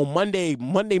email on Monday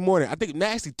morning. I think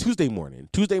actually Tuesday morning.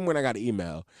 Tuesday morning I got an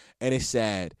email, and it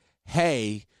said,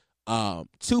 "Hey,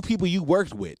 two people you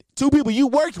worked with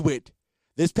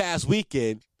this past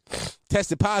weekend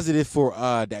tested positive for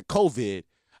that COVID.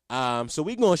 So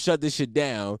we gonna shut this shit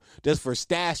down just for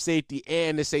staff safety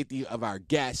and the safety of our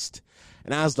guests."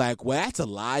 And I was like, well, that's a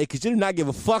lie, because you do not give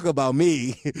a fuck about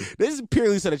me. This is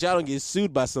purely so that y'all don't get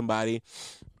sued by somebody.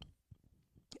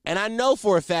 And I know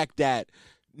for a fact that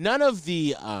none of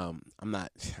the I'm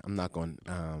not going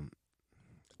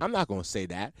to say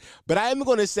that, but I am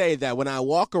going to say that when I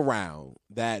walk around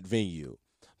that venue,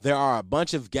 there are a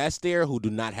bunch of guests there who do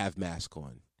not have masks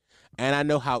on. And I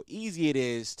know how easy it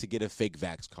is to get a fake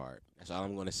vax card. That's all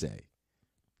I'm going to say.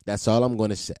 So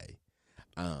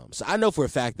I know for a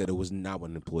fact that it was not one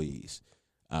of the employees.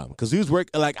 Because he was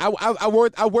working, like,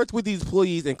 I worked with these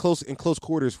employees in close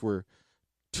quarters for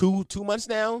two months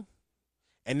now.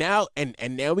 And now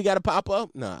we got to pop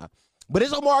up? Nah. But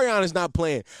this Omarion is not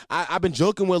playing. I've been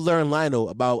joking with Larry and Lionel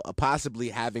about possibly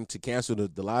having to cancel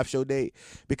the live show date,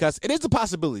 because it is a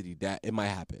possibility that it might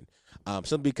happen.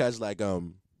 Because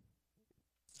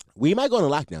we might go into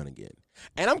lockdown again.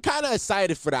 And I'm kind of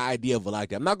excited for the idea of a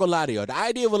lockdown. I'm not going to lie to y'all. The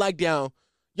idea of a lockdown,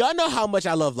 y'all know how much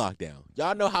I love lockdown.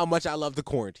 Y'all know how much I love the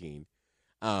quarantine.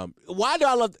 Why do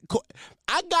I love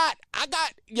I got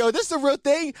this is a real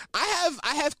thing. I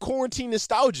have quarantine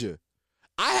nostalgia.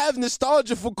 I have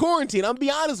nostalgia for quarantine. I'm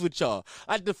be honest with y'all.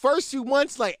 Like the first few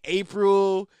months, like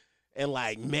April and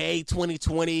like May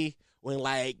 2020, when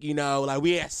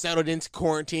we had settled into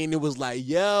quarantine, it was like,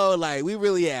 yo, like we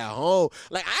really at home.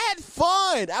 Like I had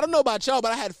fun. I don't know about y'all,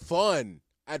 but I had fun.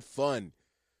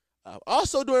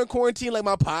 Also during quarantine, like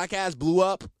my podcast blew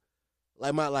up. I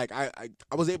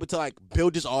was able to like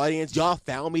build this audience. Y'all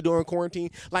found me during quarantine.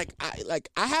 I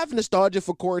have nostalgia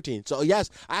for quarantine. So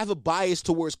yes, I have a bias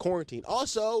towards quarantine.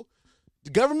 Also, the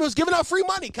government was giving out free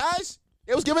money, guys.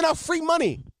 It was giving out free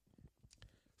money.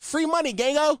 Free money,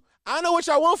 gango. I don't know what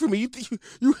y'all want from me.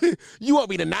 You want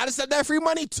me to not accept that free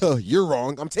money? You're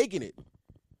wrong. I'm taking it.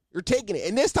 You're taking it.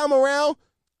 And this time around,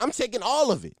 I'm taking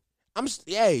all of it.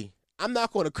 I'm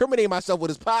not going to incriminate myself with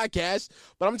this podcast,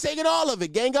 but I'm taking all of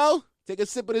it, Gango. Take a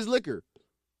sip of this liquor.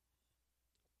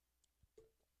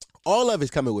 All of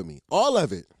it's coming with me. All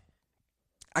of it.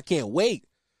 I can't wait.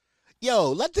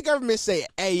 Yo, let the government say,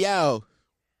 hey, yo,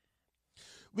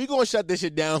 we going to shut this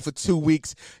shit down for 2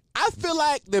 weeks. I feel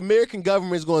like the American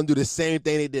government is going to do the same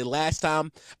thing they did last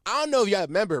time. I don't know if y'all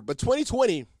remember, but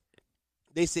 2020,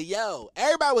 they said, yo,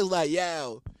 everybody was like,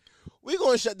 yo, we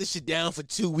going to shut this shit down for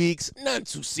 2 weeks. Nothing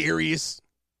too serious.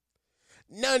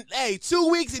 Hey, 2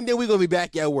 weeks and then we're going to be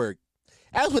back at work.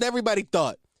 That's what everybody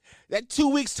thought. That 2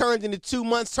 weeks turned into 2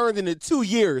 months, turned into 2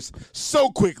 years so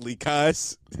quickly,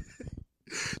 cuz.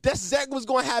 That's exactly what's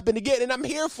going to happen again, and I'm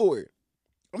here for it.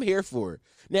 I'm here for it.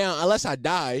 Now, unless I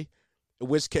die, in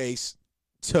which case,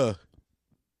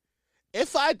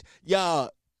 y'all,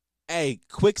 hey,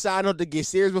 quick side note to get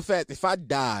serious with fact, if I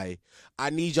die, I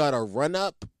need y'all to run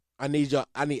up. I need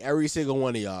every single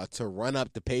one of y'all to run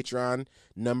up the Patreon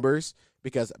numbers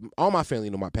because all my family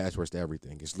know my passwords to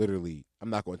everything. It's literally,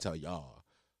 I'm not going to tell y'all,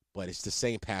 but it's the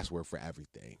same password for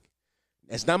everything.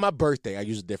 It's not my birthday. I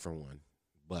use a different one,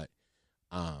 but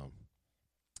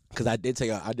because I did tell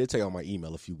y'all my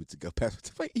email a few weeks ago. Password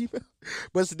to my email,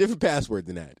 but it's a different password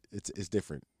than that. It's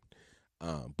different.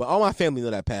 But all my family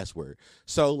know that password.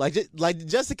 So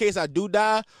just in case I do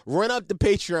die, run up the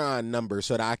Patreon number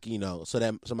so that I can,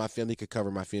 so my family could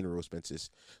cover my funeral expenses,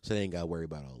 so they ain't gotta worry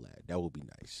about all that. That would be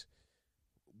nice,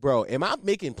 bro. Am I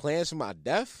making plans for my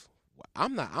death?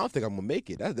 I'm not. I don't think I'm gonna make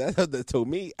it. That's what they told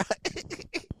me.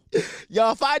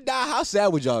 Y'all, if I die, how sad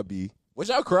would y'all be? Would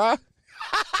y'all cry?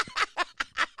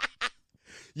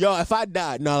 Yo, if I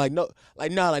died,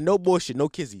 no bullshit, no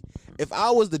kizzy. If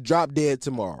I was to drop dead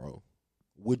tomorrow,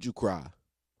 would you cry?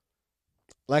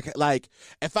 Like,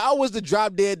 if I was to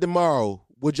drop dead tomorrow,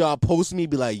 would y'all post me,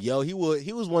 be like, yo, he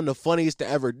was one of the funniest to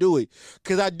ever do it?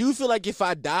 Because I do feel like if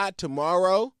I died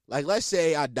tomorrow, like, let's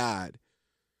say I died,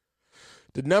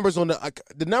 the podcast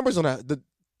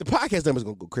numbers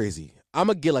gonna go crazy. I'm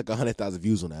gonna get like 100,000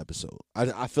 views on the episode.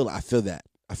 I feel that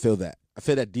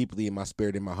deeply in my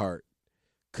spirit, in my heart.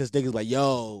 Cause niggas like,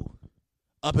 yo,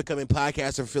 up and coming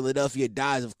podcaster from Philadelphia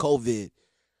dies of COVID.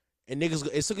 And niggas,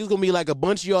 it's gonna be like a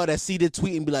bunch of y'all that see the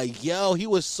tweet and be like, yo, he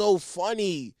was so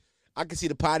funny. I can see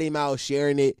the potty mouth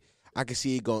sharing it. I can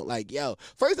see it going like, yo.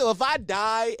 First of all, if I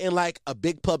die and like a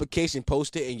big publication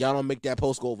post it and y'all don't make that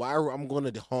post go viral, I'm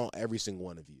gonna haunt every single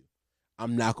one of you.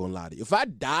 I'm not gonna lie to you. If I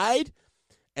died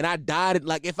and I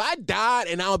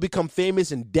would become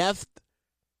famous in death,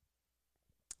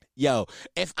 yo,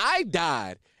 if I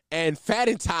died and Fat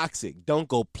and Toxic don't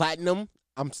go platinum,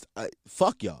 I'm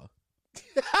fuck y'all.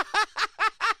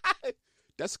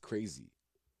 That's crazy.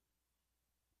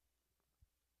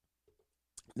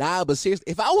 Nah, but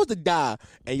seriously, if I was to die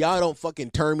and y'all don't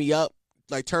fucking turn me up,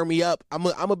 I'm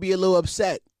gonna be a little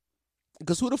upset.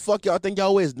 Because who the fuck y'all think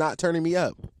y'all is not turning me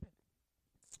up?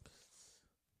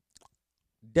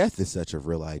 Death is such a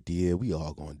real idea. We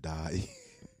all gonna die.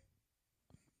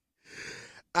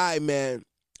 All right, man.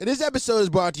 This episode is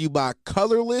brought to you by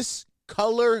Colorless.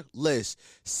 Colorless.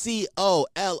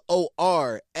 COLORLESS.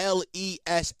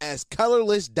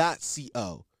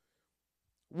 Colorless.co.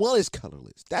 What is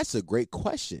colorless? That's a great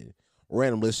question.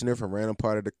 Random listener from random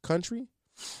part of the country.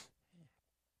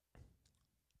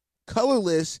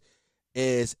 Colorless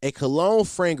is a cologne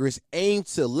fragrance aimed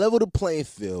to level the playing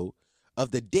field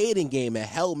of the dating game and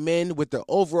help men with their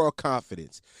overall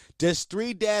confidence. Just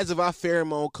 3 dabs of our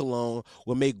pheromone cologne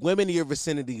will make women in your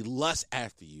vicinity lust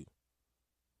after you.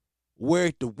 Wear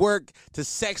it to work to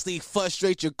sexually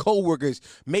frustrate your coworkers.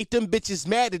 Make them bitches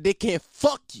mad that they can't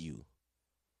fuck you.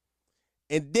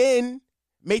 And then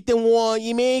make them want,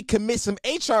 commit some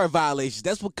HR violations.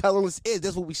 That's what colorless is.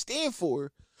 That's what we stand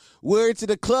for. Wear it to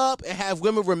the club and have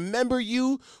women remember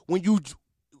you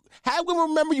have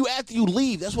women remember you after you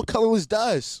leave. That's what colorless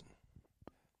does.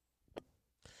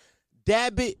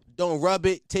 Dab it, don't rub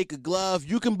it. Take a glove.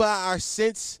 You can buy our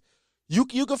scents. You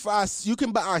can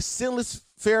buy our scentless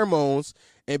pheromones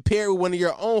and pair it with one of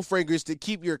your own fragrances to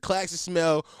keep your classy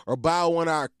smell, or buy one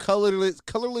of our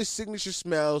colorless signature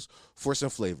smells for some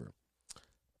flavor.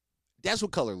 That's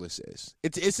what Colorless is.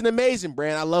 It's an amazing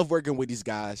brand. I love working with these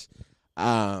guys.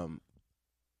 As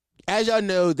y'all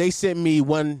know, they sent me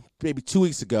one maybe 2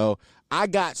 weeks ago. I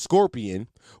got Scorpion,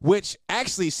 which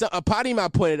actually a potty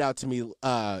mouth pointed out to me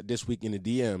this week in the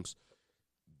DMs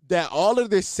that all of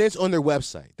their scents on their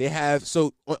website. They have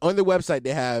on their website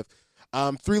they have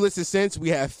 3 listed scents. We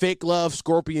have Fake Love,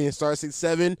 Scorpion, and Star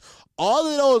 67. All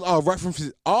of those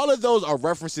are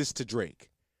references to Drake.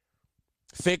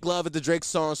 Fake Love is the Drake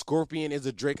song, Scorpion is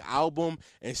a Drake album,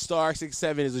 and Star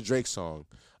 67 is a Drake song.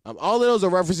 All of those are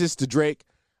references to Drake.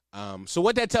 So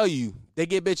what that tell you? They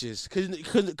get bitches.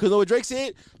 Cause know what Drake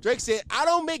said? Drake said, I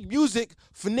don't make music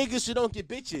for niggas who don't get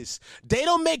bitches. They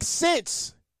don't make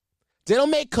sense. They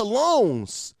don't make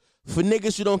colognes for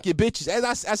niggas who don't get bitches.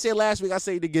 As I said last week, I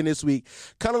say it again this week.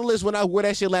 Colorless, when I wore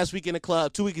that shit last week in the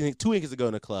club, 2 weeks ago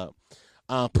in the club.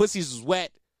 Pussies was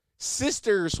wet.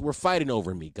 Sisters were fighting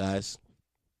over me, guys.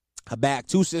 I back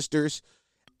 2 sisters.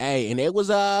 Hey, and it was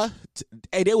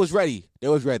they was ready. They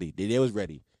was ready.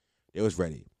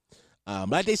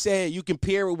 Like they said, you can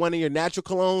pair with one of your natural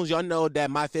colognes. Y'all know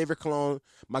that my favorite cologne,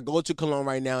 my go-to cologne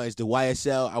right now is the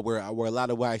YSL. I wear a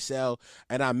lot of YSL,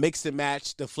 and I mix and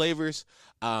match the flavors.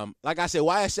 Like I said,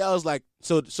 YSL is like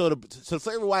so the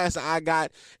flavor YSL I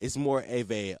got is more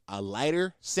of a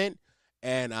lighter scent,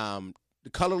 and the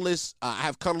colorless I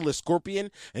have colorless Scorpion,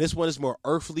 and this one is more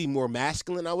earthly, more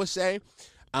masculine, I would say.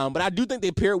 But I do think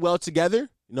they pair well together.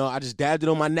 You know, I just dabbed it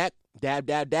on my neck, dab,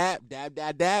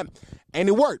 and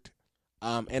it worked.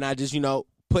 And I just,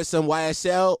 put some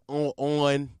YSL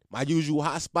on my usual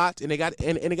hot spots, and it got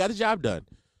the job done.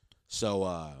 So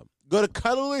go to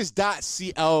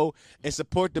colorless.co and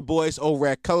support the boys over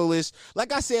at Colorless.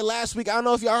 Like I said last week, I don't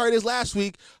know if y'all heard this last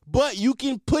week, but you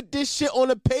can put this shit on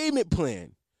a payment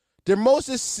plan. Their most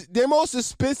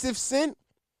expensive scent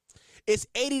is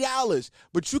 $80,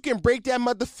 but you can break that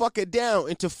motherfucker down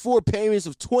into 4 payments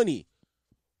of $20.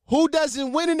 Who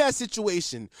doesn't win in that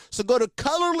situation? So go to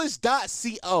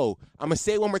colorless.co. I'm going to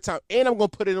say it one more time, and I'm going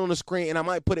to put it on the screen, and I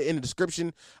might put it in the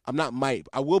description. I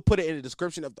will put it in the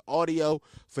description of the audio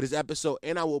for this episode,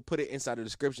 and I will put it inside the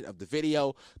description of the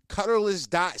video.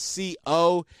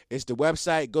 Colorless.co is the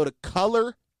website. Go to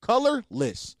Colorless.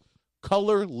 Colorless.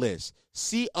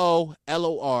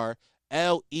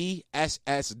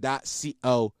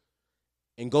 COLORLESS.co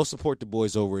and go support the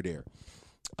boys over there.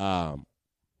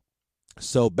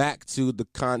 So back to the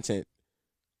content.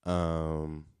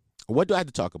 What do I have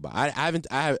to talk about? I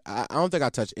don't think I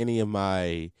touched any of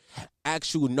my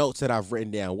actual notes that I've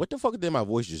written down. What the fuck did my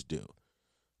voice just do?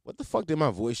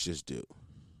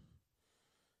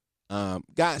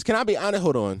 Guys, can I be honest?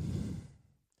 Hold on.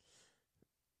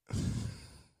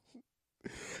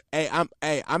 I'm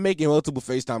making multiple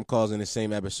FaceTime calls in the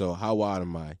same episode. How wild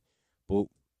am I? Boop.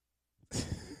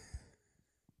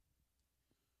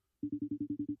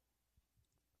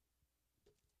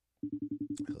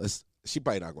 She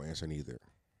probably not gonna answer neither.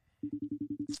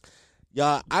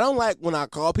 Y'all, I don't like when I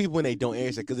call people and they don't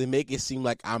answer because it make it seem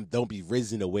like I don't be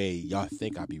risen the way y'all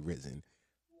think I be risen.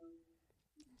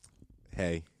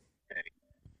 Hey.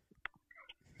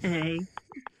 Hey.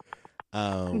 You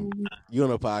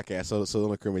on a podcast, so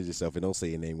don't incriminate yourself and don't say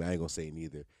your name. I ain't gonna say it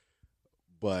neither.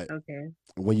 But okay,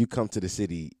 when you come to the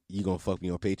city, you gonna fuck me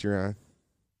on Patreon?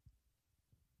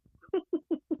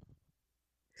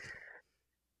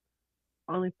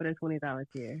 Only for the $20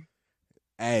 tier.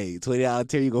 Hey, $20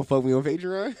 tier, you gonna fuck me on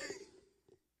Patreon?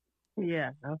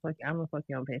 Yeah, I'm gonna fuck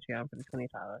you on Patreon for the $20.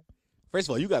 First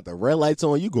of all, you got the red lights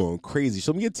on. You going crazy.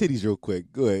 Show me your titties real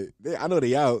quick. Good. I know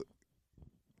they out.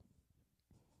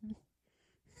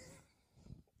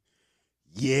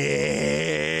 Yeah.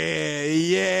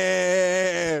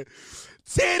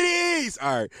 Titties.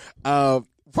 All right.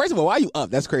 First of all, why are you up?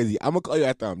 That's crazy. I'm gonna call you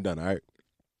after I'm done. All right.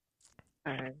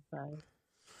 All right. Sorry.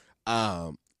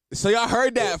 So y'all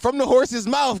heard that from the horse's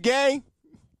mouth, gang.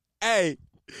 Hey,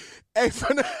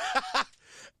 from the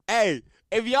hey,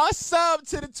 if y'all sub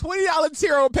to the $20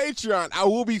 tier on Patreon, I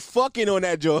will be fucking on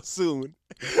that joint soon.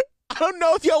 I don't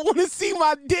know if y'all want to see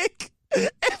my dick.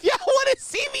 If y'all want to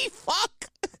see me fuck.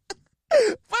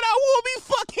 But I will be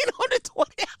fucking on the $20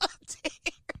 tier.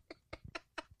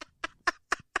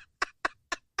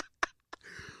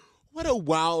 What a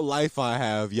wild life I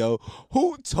have, yo.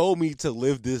 Who told me to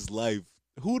live this life?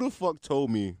 Who the fuck told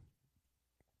me?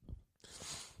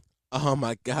 Oh,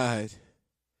 my God.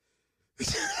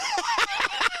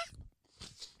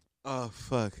 Oh,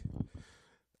 fuck.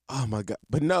 Oh, my God.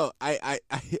 But no, I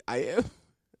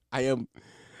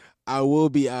will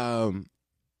be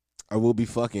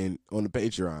fucking on the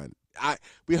Patreon.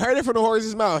 We heard it from the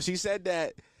horse's mouth. She said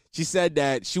that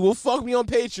she will fuck me on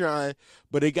Patreon,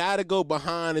 but it gotta go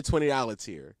behind the $20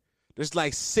 tier. There's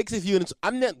like 6 of you.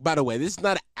 I'm not. By the way, this is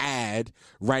not an ad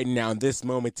right now in this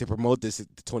moment to promote this at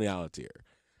the $20 tier.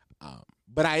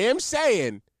 But I am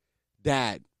saying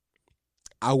that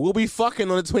I will be fucking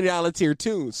on the $20 tier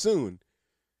too soon.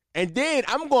 And then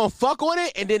I'm gonna fuck on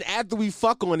it, and then after we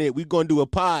fuck on it, we gonna do a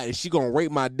pod, and she gonna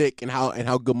rate my dick and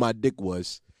how good my dick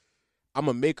was. I'm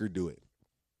gonna make her do it,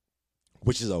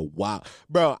 which is a wild,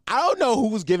 bro. I don't know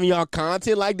who's giving y'all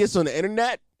content like this on the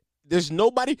internet. There's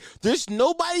nobody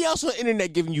else on the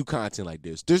internet giving you content like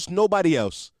this. There's nobody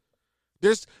else.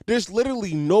 There's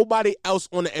literally nobody else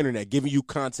on the internet giving you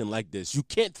content like this. You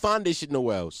can't find this shit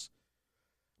nowhere else.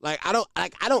 I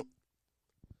don't.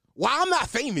 Why I'm not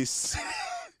famous?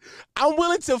 I'm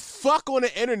willing to fuck on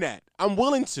the internet. I'm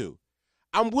willing to.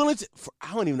 I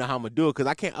don't even know how I'm gonna do it because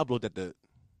I can't upload that.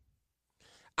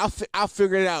 I'll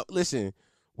figure it out. Listen,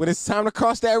 when it's time to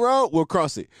cross that road, we'll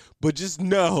cross it. But just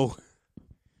know,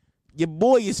 your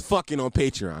boy is fucking on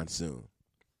Patreon soon.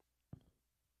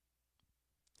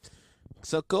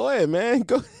 So go ahead, man.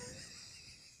 Go.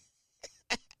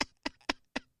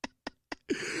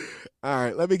 All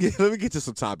right, let me get to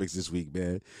some topics this week,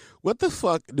 man. What the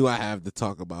fuck do I have to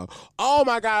talk about? Oh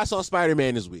my god, I saw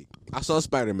Spider-Man this week. Do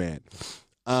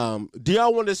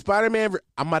y'all want the Spider-Man?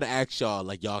 I'm about to ask y'all,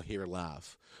 like y'all here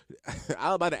live.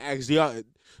 I'm about to ask, do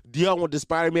y'all want the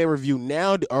Spider-Man review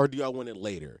now or do y'all want it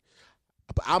later?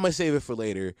 I'm gonna save it for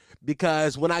later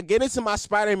because when I get into my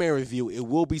Spider-Man review, it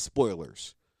will be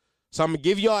spoilers. So I'm going to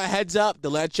give y'all a heads up to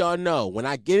let y'all know. When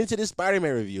I get into this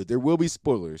Spider-Man review, there will be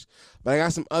spoilers. But I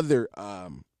got some other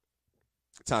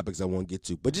topics I want to get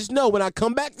to. But just know, when I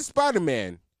come back to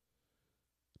Spider-Man,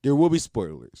 there will be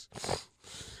spoilers.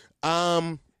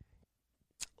 What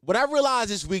I realized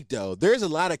this week, though, there's a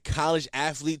lot of college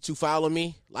athletes who follow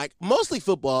me. Like, mostly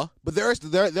football. But there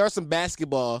are some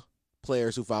basketball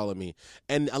players who follow me.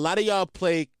 And a lot of y'all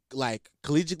play, like,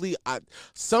 collegiately.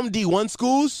 Some D1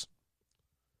 schools.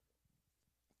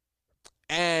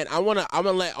 And I'm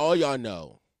gonna let all y'all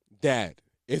know that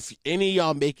if any of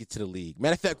y'all make it to the league,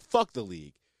 matter of fact, fuck the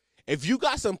league. If you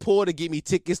got some pull to get me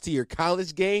tickets to your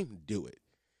college game, do it.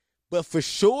 But for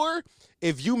sure,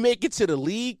 if you make it to the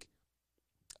league,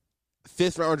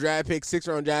 5th round draft pick, 6th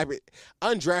round draft pick,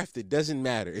 undrafted, doesn't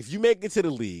matter. If you make it to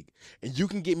the league and you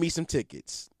can get me some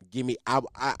tickets, I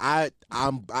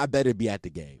better be at the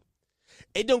game.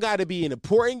 It don't gotta be an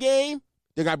important game.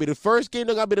 They got to be the first game.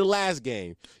 They got to be the last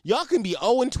game. Y'all can be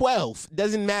 0-12.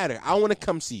 Doesn't matter. I want to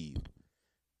come see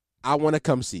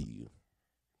you.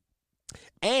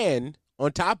 And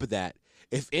on top of that,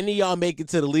 if any of y'all make it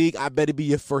to the league, I better be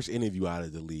your first interview out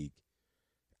of the league.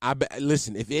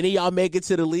 Listen, if any of y'all make it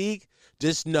to the league,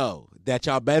 just know that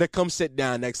y'all better come sit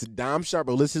down next to Dom Sharp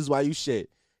or Listen Why You Shit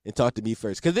and talk to me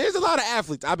first. Because there's a lot of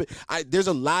athletes. There's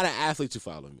a lot of athletes who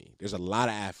follow me. There's a lot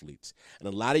of athletes. And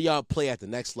a lot of y'all play at the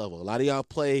next level. A lot of y'all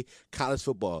play college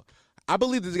football. I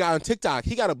believe this guy on TikTok,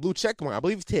 he got a blue check mark. I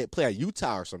believe he play at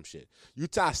Utah or some shit.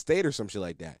 Utah State or some shit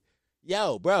like that.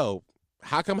 Yo, bro,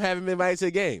 how come I haven't been invited to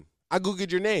the game? I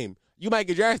Googled your name. You might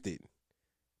get drafted.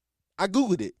 I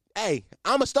Googled it. Hey,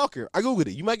 I'm a stalker. I Googled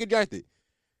it. You might get drafted.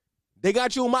 They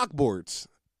got you on mock boards.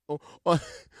 Or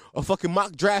fucking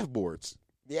mock draft boards.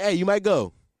 Yeah, you might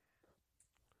go.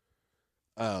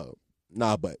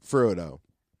 Nah, but for real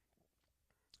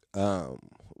though.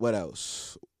 What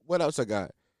else? What else I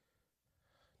got?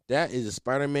 That is a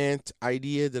Spider-Man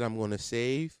idea that I'm gonna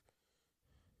save.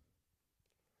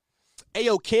 Hey,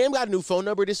 yo, Cam got a new phone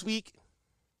number this week.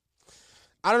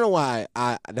 I don't know why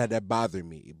that bothered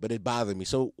me, but it bothered me.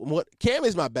 So Cam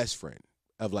is my best friend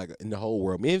of like in the whole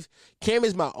world. Cam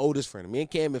is my oldest friend. Me and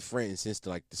Cam have been friends since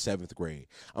the 7th grade.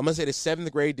 I'm gonna say the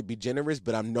 7th grade to be generous,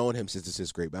 but I've known him since the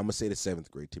 6th grade. But I'm gonna say the 7th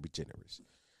grade to be generous.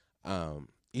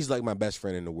 He's like my best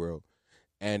friend in the world,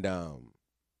 and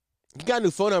he got a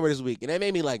new phone number this week, and that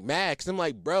made me like mad because I'm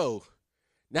like, bro,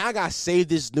 now I gotta save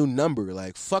this new number.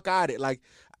 Like, fuck out it. Like,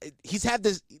 he's had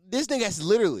this nigga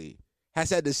has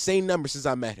had the same number since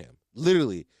I met him.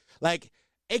 Literally, like.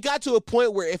 It got to a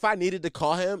point where if I needed to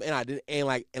call him and I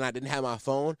didn't have my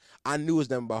phone, I knew his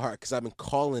number by heart because I've been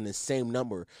calling the same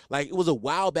number. Like, it was a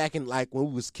while back in like when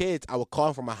we was kids, I would call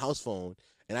him from my house phone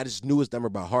and I just knew his number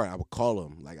by heart. I would call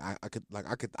him. Like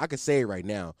I could say it right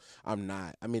now. Number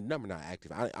not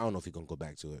active. I don't know if he's gonna go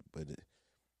back to it,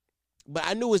 but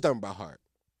I knew his number by heart.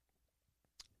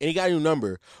 And he got a new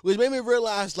number, which made me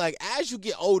realize like as you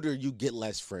get older, you get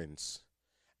less friends.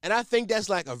 And I think that's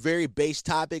like a very base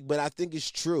topic, but I think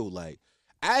it's true. Like,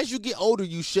 as you get older,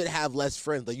 you should have less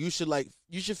friends. Like, you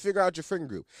should figure out your friend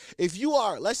group. If you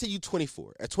are, let's say you're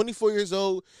 24. At 24 years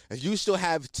old, if you still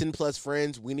have 10 plus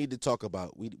friends, we need to talk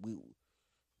about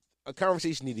a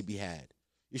conversation need to be had.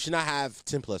 You should not have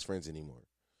 10 plus friends anymore.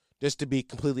 Just to be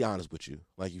completely honest with you,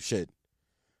 like you should.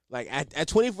 Like at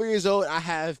 24 years old, I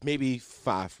have maybe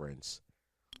 5 friends.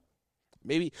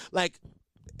 Maybe like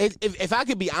if I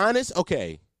could be honest,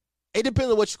 okay. It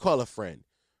depends on what you call a friend,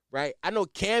 right? I know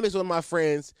Cam is one of my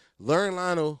friends. Larry and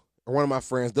Lionel are one of my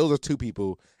friends. Those are 2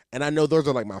 people, and I know those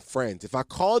are like my friends. If I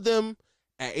call them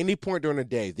at any point during the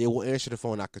day, they will answer the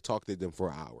phone. I could talk to them for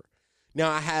an hour.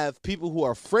 Now, I have people who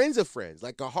are friends of friends,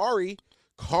 like Kahari.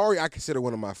 Kahari, I consider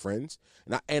one of my friends,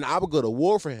 and I would go to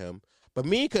war for him. But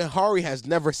me and Kahari has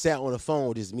never sat on the phone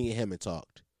with just me and him and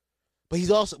talked. But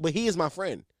he is my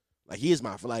friend. Like he is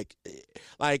my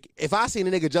like if I seen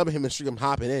a nigga jumping him in the street, I'm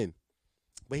hopping in.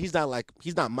 But he's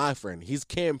not my friend. He's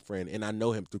Cam's friend, and I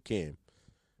know him through Cam.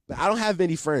 But I don't have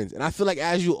many friends, and I feel like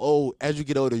as you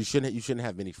get older, you shouldn't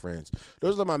have many friends.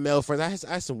 Those are my male friends.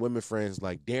 I have some women friends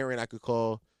like Darren I could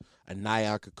call,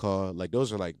 Anaya I could call. Like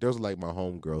those are like my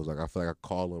homegirls. Like I feel like I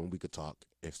call them, we could talk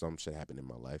if some shit happened in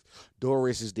my life.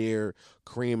 Doris is there,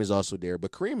 Kareem is also there,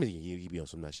 but Kareem he be on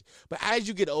some nut shit. But as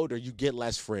you get older, you get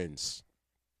less friends.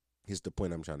 Here's the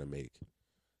point I'm trying to make.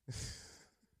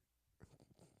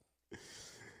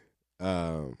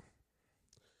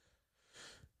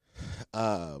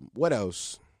 What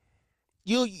else?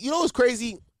 You know what's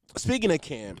crazy? Speaking of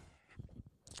Cam,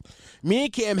 me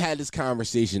and Cam had this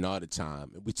conversation all the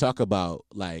time. We talk about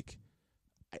like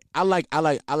I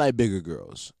like bigger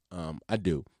girls. I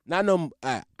do. Not no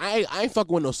I ain't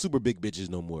fucking with no super big bitches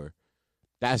no more.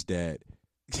 That's dead.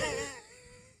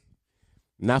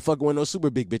 Not fucking with no super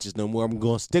big bitches no more. I'm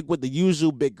gonna stick with the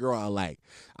usual big girl I like.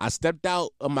 I stepped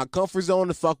out of my comfort zone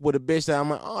to fuck with a bitch that I'm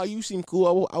like, oh, you seem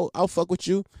cool. I'll fuck with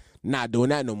you. Not doing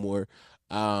that no more.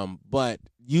 But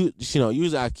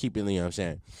usually I keep it. You know what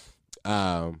I'm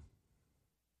saying.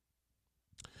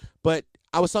 But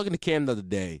I was talking to Cam the other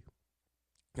day.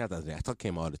 Not the other day. I talk to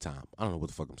Cam all the time. I don't know what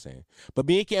the fuck I'm saying. But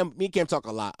me and Cam talk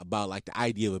a lot about like the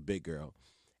idea of a big girl.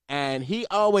 And he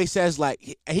always says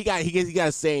like he got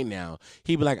a saying now.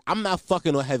 He be like, I'm not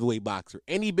fucking a heavyweight boxer.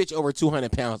 Any bitch over 200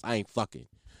 pounds, I ain't fucking.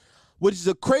 Which is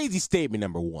a crazy statement,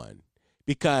 number one,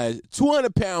 because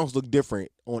 200 pounds look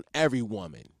different on every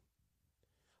woman.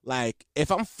 Like if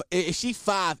she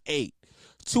 5'8",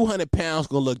 200 pounds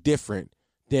gonna look different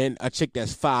than a chick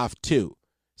that's 5'2".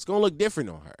 It's gonna look different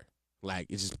on her. Like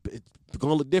it's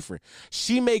gonna look different.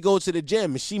 She may go to the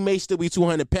gym and she may still be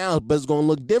 200 pounds, but it's gonna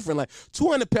look different. Like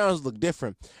 200 pounds look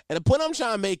different. And the point I'm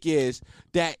trying to make is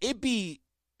that it be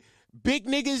big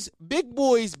niggas, big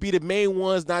boys be the main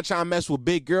ones not trying to mess with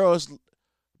big girls.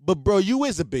 But bro, you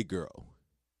is a big girl.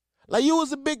 Like you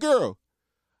is a big girl.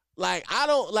 Like I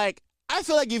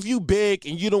feel like if you big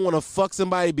and you don't want to fuck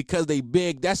somebody because they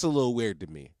big, that's a little weird to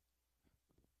me.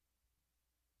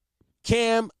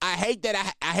 Cam, I hate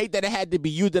that it had to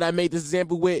be you that I made this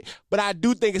example with, but I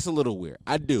do think it's a little weird.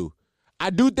 I do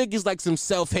think it's like some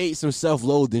self-hate, some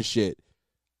self-loathing shit.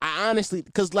 I honestly,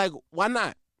 cause like, why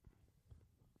not?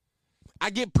 I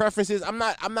get preferences. I'm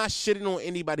not shitting on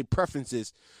anybody's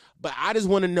preferences, but I just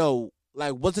want to know,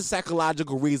 like, what's the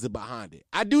psychological reason behind it?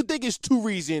 I do think it's two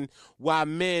reasons why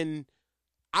men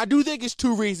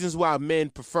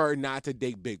prefer not to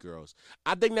date big girls.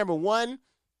 I think number one,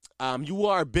 you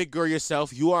are a big girl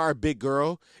yourself. You are a big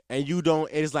girl, and you don't.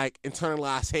 It's like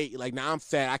internalized hate. Like, now I'm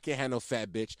fat. I can't handle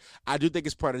fat bitch. I do think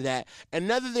it's part of that.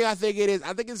 Another thing I think it is.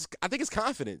 I think it's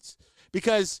confidence,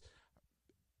 because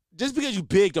just because you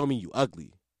big don't mean you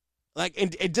ugly. Like,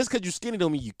 and just because you skinny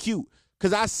don't mean you cute.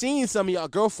 Because I've seen some of y'all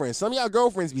girlfriends. Some of y'all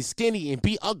girlfriends be skinny and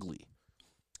be ugly.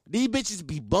 These bitches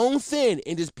be bone thin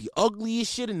and just be ugly as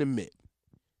shit in the mid.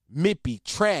 Mid be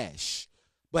trash.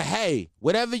 But hey,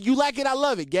 whatever you like it, I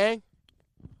love it, gang.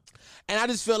 And I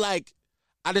just feel like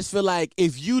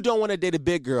if you don't want to date a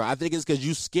big girl, I think it's because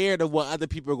you're scared of what other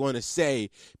people are going to say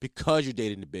because you're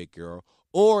dating a big girl,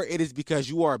 or it is because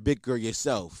you are a big girl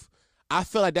yourself. I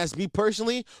feel like that's me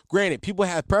personally. Granted, people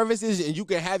have preferences and you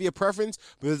can have your preference,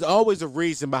 but there's always a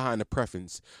reason behind the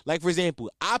preference. Like, for example,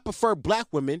 I prefer black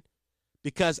women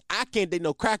because I can't date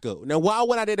no cracker. Now, why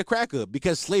would I date a cracker?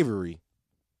 Because slavery.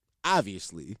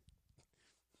 Obviously.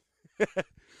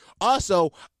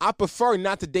 Also, I prefer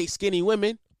not to date skinny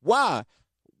women. Why?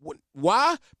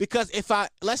 Why? Because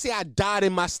let's say I died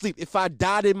in my sleep. If I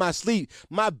died in my sleep,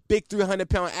 my big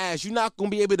 300-pound ass, you're not going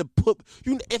to be able to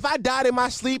if I died in my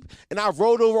sleep and I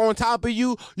rolled over on top of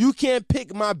you, you can't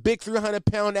pick my big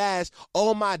 300-pound ass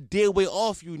all my dead weight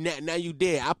off you. Now you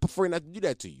dead. I prefer not to do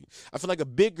that to you. I feel like a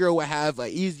big girl would have an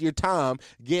easier time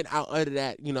getting out of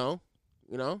that, you know?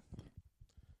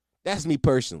 That's me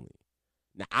personally.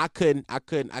 Now I couldn't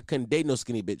date no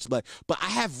skinny bitch, but I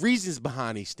have reasons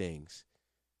behind these things.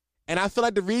 And I feel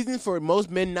like the reason for most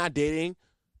men not dating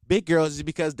big girls is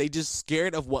because they just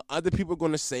scared of what other people are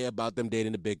going to say about them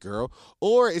dating a big girl,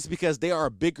 or it's because they are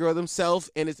a big girl themselves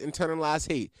and it's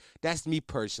internalized hate. That's me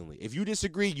personally. If you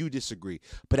disagree, you disagree.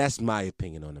 But that's my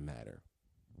opinion on the matter. You know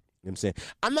what I'm saying?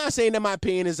 I'm not saying that my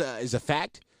opinion is a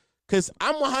fact, because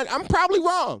I'm probably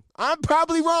wrong. I'm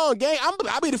probably wrong, gang.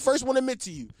 I'll be the first one to admit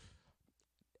to you.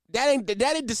 That ain't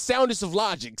the soundest of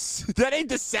logics. That ain't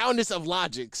the soundest of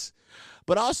logics.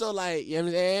 But also, like, you know what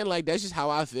I'm saying? Like, that's just how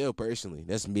I feel personally.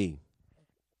 That's me.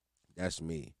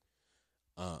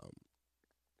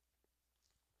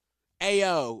 Hey,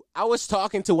 yo, I was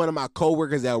talking to one of my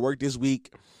coworkers at work this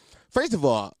week. First of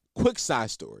all, quick side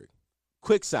story.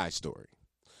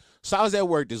 So I was at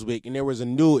work this week, and there's a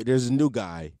new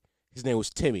guy. His name was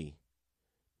Timmy.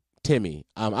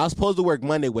 I was supposed to work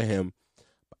Monday with him,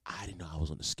 but I didn't know I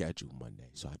was on the schedule Monday,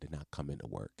 so I did not come into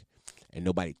work. And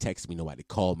nobody texted me, nobody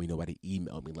called me, nobody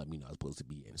emailed me, let me know I was supposed to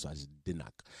be in. So I just did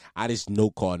not. I just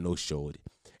no call, no showed,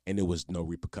 and there was no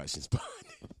repercussions behind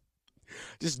it.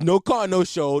 Just no call, no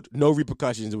showed, no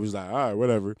repercussions. It was like, all right,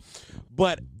 whatever.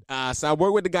 But so I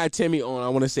worked with the guy Timmy on, I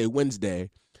want to say Wednesday,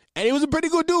 and he was a pretty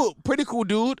cool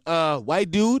dude, white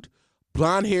dude,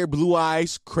 blonde hair, blue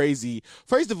eyes, crazy.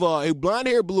 First of all, he blonde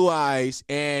hair, blue eyes,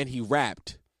 and he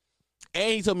rapped,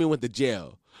 and he told me he went to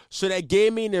jail. So that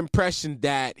gave me an impression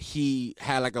that he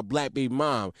had like a black baby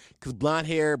mom, because blonde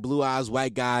hair, blue eyes,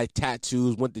 white guy,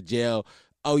 tattoos, went to jail.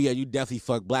 Oh yeah, you definitely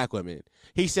fuck black women.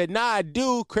 He said, nah, I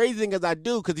do. Crazy thing is I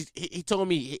do, because he told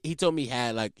me he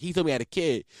had a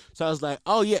kid. So I was like,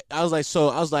 oh yeah. I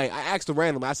asked him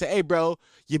randomly. I said, hey bro,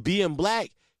 you being black?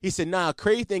 He said, nah,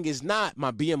 crazy thing is not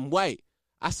my being white.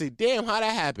 I said, damn, how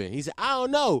that happened? He said, I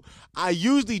don't know. I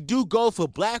usually do go for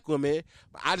black women,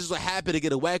 but I just so happen to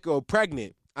get a white girl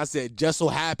pregnant. I said, just so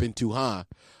happened to, huh?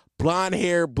 Blonde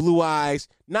hair, blue eyes,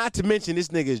 not to mention this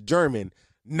nigga is German.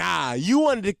 Nah, you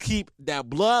wanted to keep that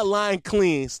bloodline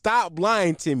clean. Stop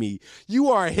lying to me. You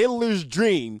are Hitler's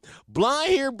dream. Blonde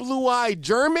hair, blue eye,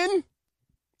 German?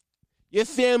 Your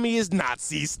family is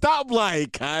Nazi. Stop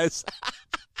lying, cuz.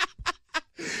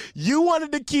 You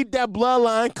wanted to keep that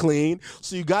bloodline clean,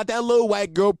 so you got that little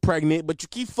white girl pregnant, but you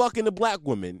keep fucking the black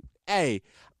woman. Hey,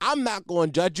 I'm not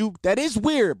going to judge you. That is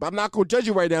weird, but I'm not going to judge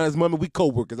you right now. As moment we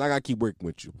co-workers. I got to keep working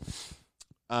with you.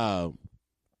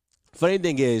 Funny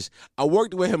thing is, I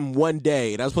worked with him one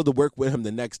day, and I was supposed to work with him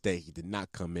the next day. He did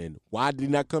not come in. Why did he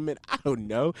not come in? I don't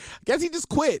know. I guess he just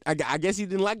quit. I guess he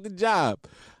didn't like the job.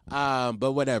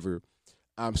 But whatever.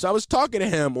 So I was talking to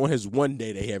him on his one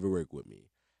day that he ever worked with me.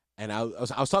 And I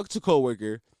was talking to a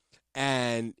coworker,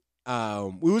 and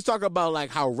we was talking about like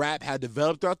how rap had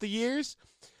developed throughout the years.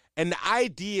 And the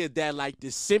idea that, like,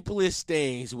 the simplest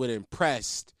things would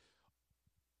impress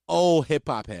old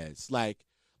hip-hop heads. Like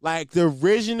the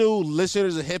original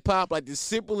listeners of hip-hop, like, the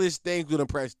simplest things would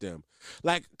impress them.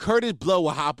 Like, Curtis Blow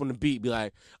would hop on the beat, be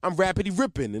like, I'm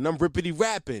rappity-ripping, and I'm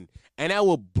rippity-rapping. And that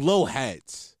would blow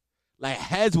heads. Like,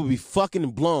 heads would be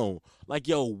fucking blown. Like,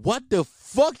 yo, what the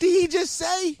fuck did he just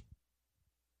say?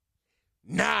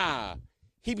 Nah.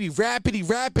 He be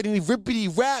rappity-rapping and he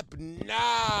rippity-rap.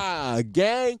 Nah,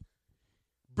 gang.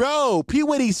 Bro, Pete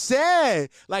what he said.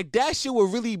 Like, that shit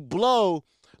would really blow.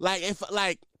 Like, if,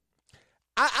 like,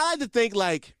 I like to think,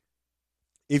 like,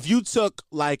 if you took,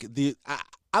 like,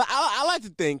 I like to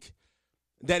think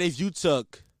that if you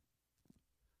took,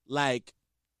 like,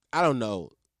 I don't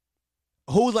know,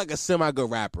 who's, like, a semi-good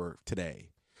rapper today?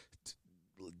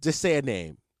 Just say a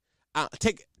name.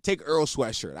 Take Earl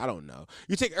Sweatshirt. I don't know.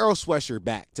 You take Earl Sweatshirt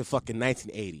back to fucking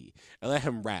 1980 and let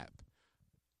him rap.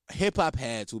 Hip-hop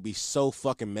heads will be so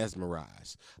fucking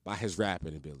mesmerized by his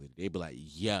rapping ability. They'd be like,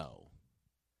 yo,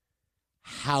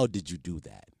 how did you do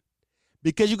that?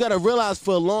 Because you got to realize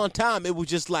for a long time, it was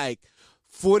just like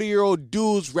 40-year-old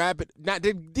dudes rapping.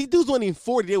 These dudes weren't even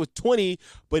 40. They was 20,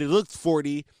 but it looked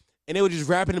 40. And they were just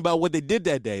rapping about what they did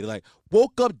that day. Like,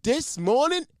 woke up this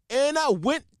morning and I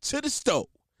went to the stove.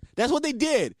 That's what they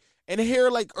did. And hear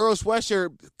like Earl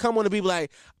Sweatshirt come on to be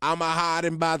like, I'm a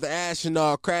hiding by the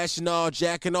astronaut, crashing all,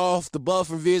 jacking off the buff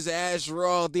and visit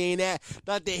astronaut, thing that.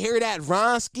 Like they hear that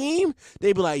rhyme scheme,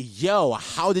 they be like, yo,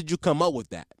 how did you come up with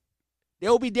that?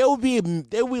 They'll be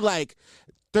like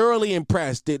thoroughly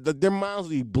impressed. Their minds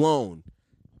will be blown.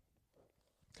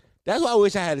 That's why I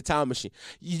wish I had a time machine.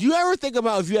 You ever think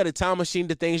about if you had a time machine,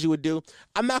 the things you would do?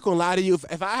 I'm not gonna lie to you.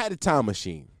 If I had a time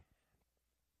machine,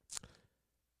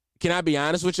 can I be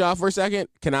honest with y'all for a second?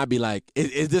 Can I be like,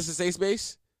 is this a safe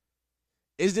space?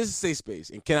 Is this a safe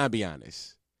space? And can I be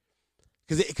honest?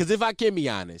 Because if I can be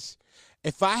honest,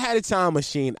 if I had a time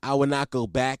machine, I would not go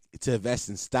back to invest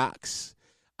in stocks.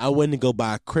 I wouldn't go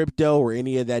buy crypto or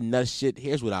any of that nut shit.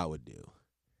 Here's what I would do.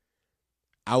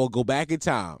 I would go back in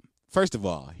time. First of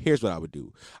all, here's what I would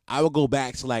do. I would go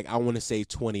back to, like, I want to say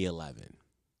 2011.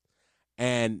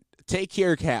 And Take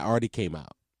Care Cat already came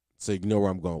out. So you know where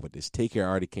I'm going with this. Take Care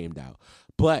already came out.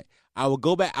 But I would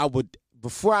go back.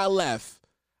 Before I left,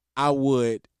 I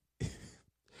would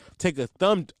take a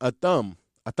thumb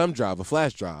drive, a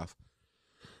flash drive,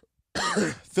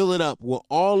 fill it up with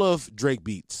all of Drake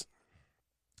beats.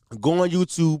 Go on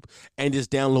YouTube and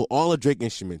just download all of Drake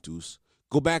instrumentals.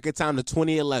 go back in time to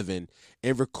 2011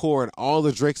 and record all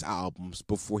the Drake's albums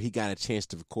before he got a chance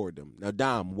to record them. Now,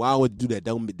 Dom, why would you do that?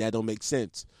 That don't make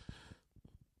sense.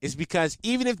 It's because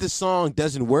even if the song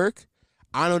doesn't work,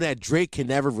 I know that Drake can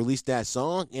never release that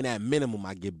song, and at minimum,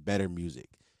 I get better music.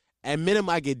 At minimum,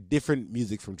 I get different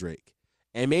music from Drake.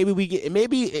 And maybe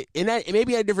maybe at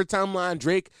a different timeline,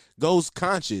 Drake goes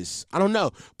conscious. I don't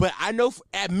know. But I know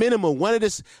at minimum, one of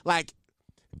this, like,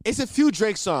 it's a few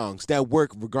Drake songs that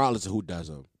work regardless of who does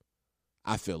them.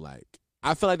 I feel like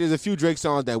there's a few Drake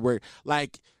songs that work.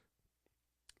 Like,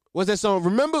 what's that song?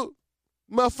 Remember?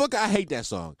 Motherfucker, I hate that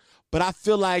song. But I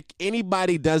feel like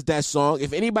anybody does that song,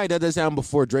 if anybody does that song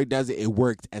before Drake does it, it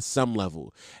worked at some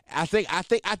level. I think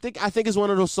it's one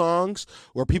of those songs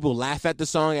where people laugh at the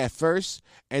song at first,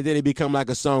 and then it become like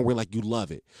a song where like you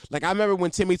love it. Like I remember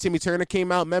when Timmy Turner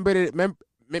came out. Remember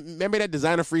that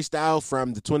Designer freestyle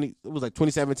from the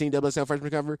 2017 WSL freshman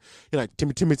cover? You're like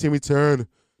Timmy Turner,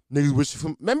 niggas wish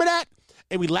you. Remember that?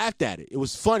 And we laughed at it. It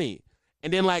was funny.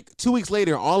 And then like 2 weeks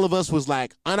later, all of us was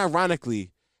like unironically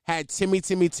had Timmy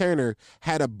Turner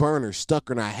had a burner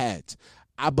stuck in our heads.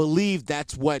 I believe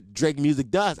that's what Drake music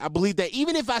does. I believe that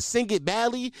even if I sing it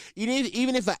badly,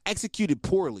 even if I execute it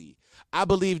poorly, I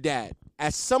believe that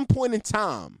at some point in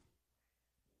time,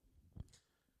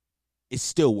 it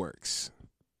still works.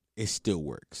 It still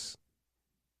works.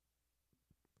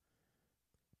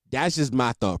 That's just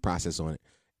my thought process on it.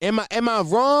 Am I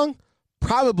wrong?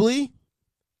 Probably.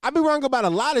 I've been wrong about a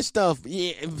lot of stuff.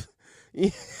 Yeah.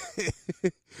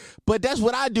 But that's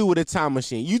what I do with a time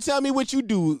machine. You tell me what you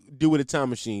do with a time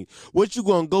machine. What, you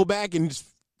gonna go back and just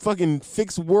fucking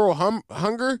fix world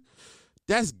hunger?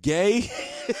 That's gay.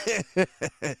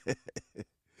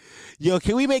 Yo,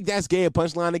 can we make That's Gay a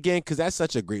punchline again? Because that's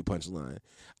such a great punchline.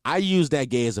 I use that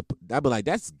gay as I'd be like,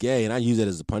 that's gay, and I use it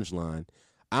as a punchline.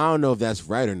 I don't know if that's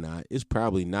right or not. It's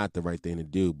probably not the right thing to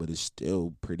do, but it's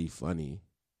still pretty funny.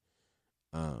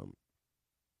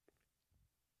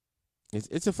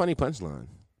 It's a funny punchline.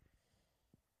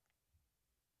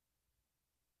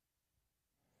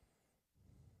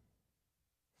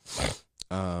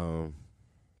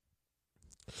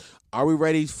 Are we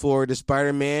ready for the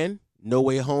Spider-Man No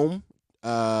Way Home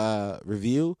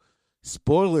review?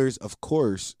 Spoilers, of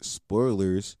course.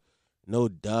 Spoilers. No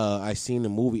duh. I seen the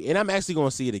movie, and I'm actually going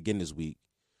to see it again this week.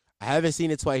 I haven't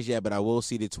seen it twice yet, but I will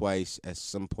see it twice at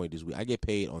some point this week. I get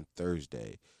paid on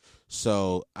Thursday.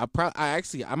 So I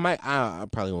probably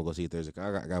won't go see it Thursday.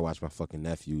 I gotta watch my fucking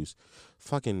nephews,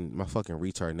 my fucking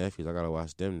retard nephews. I gotta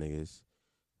watch them niggas.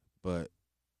 But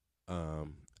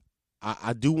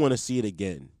I do want to see it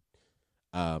again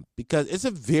because it's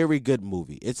a very good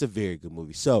movie. It's a very good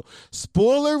movie. So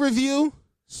spoiler review,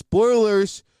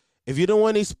 spoilers. If you don't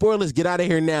want any spoilers, get out of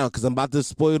here now because I'm about to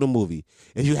spoil the movie.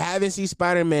 If you haven't seen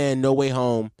Spider-Man No Way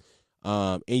Home,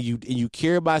 and you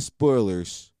care about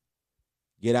spoilers.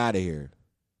 Get out of here.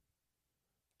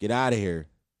 Get out of here.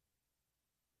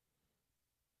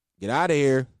 Get out of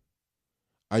here.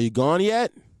 Are you gone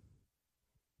yet?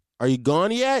 Are you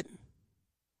gone yet?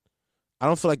 I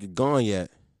don't feel like you're gone yet.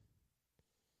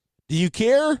 Do you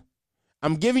care?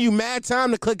 I'm giving you mad time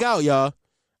to click out, y'all.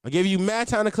 I'm giving you mad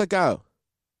time to click out.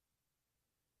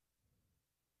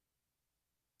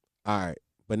 All right.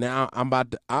 But now I'm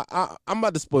about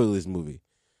to spoil this movie.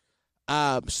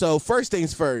 So first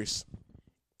things first.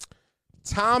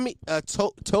 Tobey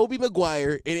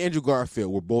Maguire and Andrew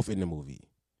Garfield were both in the movie.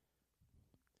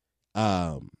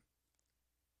 As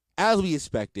we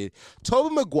expected,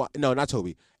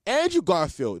 Andrew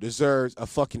Garfield deserves a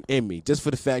fucking Emmy just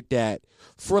for the fact that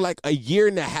for like a year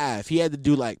and a half he had to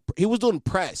do he was doing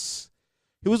press.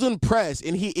 He was doing press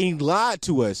and he lied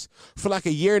to us for like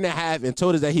a year and a half and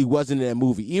told us that he wasn't in that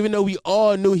movie, even though we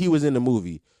all knew he was in the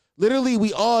movie. Literally,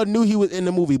 we all knew he was in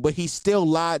the movie, but he still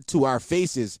lied to our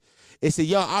faces. And said,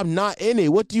 yo, I'm not in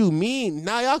it. What do you mean?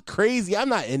 Nah, y'all crazy. I'm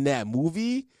not in that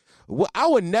movie. Well, I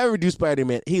would never do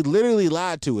Spider-Man. He literally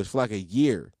lied to us for like a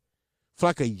year. For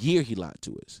like a year, he lied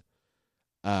to us.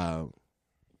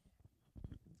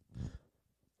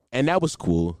 And that was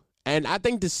cool. And I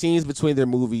think the scenes between their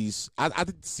movies, I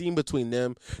think the scene between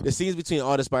them, the scenes between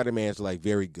all the Spider-Mans were like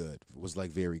very good.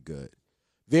 Very good.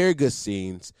 Very good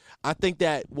scenes. I think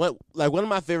that one of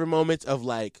my favorite moments of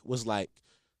was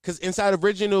because inside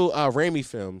original Raimi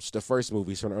films, the first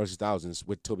movies from the early 2000s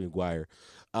with Tobey Maguire,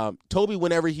 Tobey,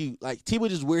 whenever he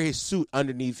would just wear his suit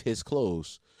underneath his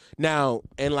clothes. Now,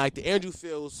 and like the Andrew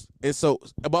films, and so,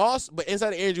 but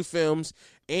inside the Andrew films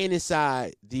and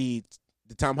inside the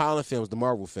Tom Holland films, the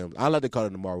Marvel films, I like to call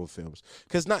it the Marvel films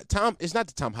because it's not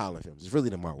the Tom Holland films, it's really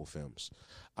the Marvel films.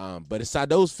 But inside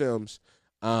those films,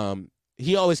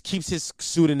 he always keeps his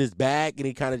suit in his bag, and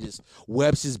he kind of just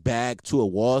webs his bag to a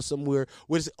wall somewhere.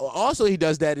 Which also he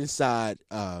does that inside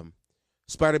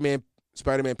Spider-Man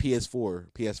PS4,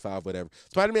 PS5, whatever.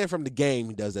 Spider-Man from the game,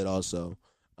 he does that also.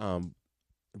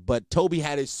 But Toby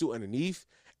had his suit underneath,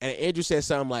 and Andrew said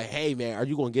something like, "Hey man, are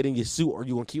you gonna get in your suit, or are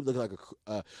you gonna keep looking like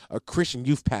a Christian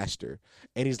youth pastor?"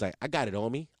 And he's like, "I got it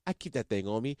on me. I keep that thing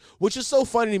on me," which is so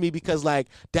funny to me because like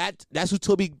that's who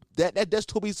Toby that's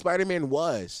Toby Spider-Man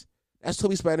was. That's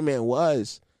Toby Spider-Man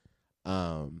was.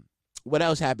 What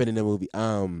else happened in the movie?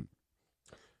 So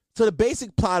the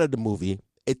basic plot of the movie,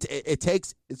 it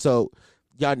takes, so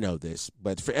y'all know this,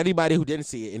 but for anybody who didn't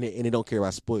see it and they don't care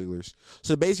about spoilers,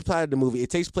 so the basic plot of the movie, it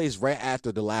takes place right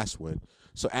after the last one.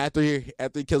 So after he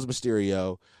kills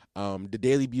Mysterio, the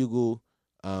Daily Bugle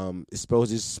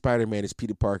exposes Spider-Man as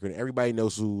Peter Parker, and everybody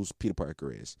knows who Peter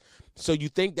Parker is. So you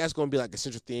think that's going to be like a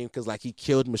central theme because like he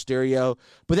killed Mysterio,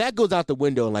 but that goes out the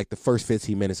window in like the first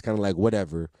 15 minutes, kind of like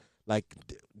whatever. Like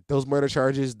those murder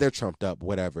charges, they're trumped up,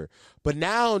 whatever. But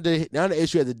now the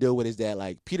issue you have to deal with is that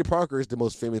like Peter Parker is the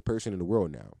most famous person in the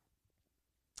world now.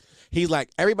 He's like,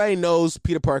 everybody knows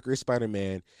Peter Parker is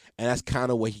Spider-Man, and that's kind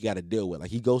of what he got to deal with.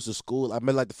 Like he goes to school. I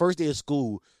mean, like the first day of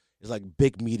school is like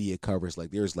big media covers.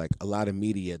 Like there's like a lot of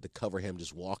media to cover him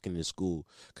just walking in school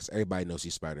because everybody knows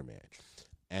he's Spider-Man.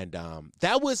 And I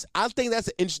think that's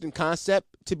an interesting concept,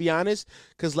 to be honest,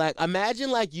 because like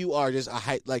imagine like you are just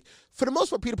like for the most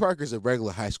part, Peter Parker is a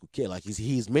regular high school kid. Like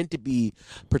he's meant to be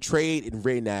portrayed and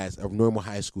written as a normal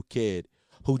high school kid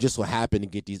who just will happen to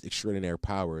get these extraordinary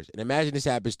powers. And imagine this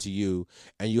happens to you,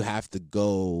 and you have to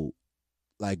go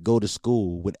to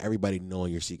school with everybody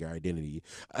knowing your secret identity,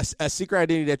 a secret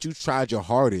identity that you tried your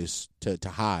hardest to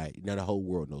hide. Now the whole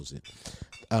world knows it.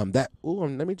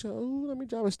 Let me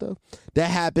drop my stuff. That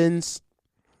happens,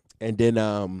 and then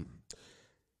of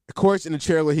course in the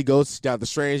trailer he goes to Doctor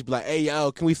Strange, be like, "Hey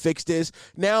yo, can we fix this?"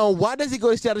 Now why does he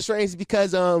go to Doctor Strange?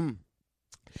 Because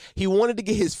he wanted to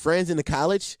get his friends into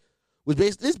college.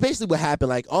 This is basically what happened.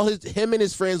 Like him and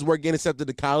his friends were getting accepted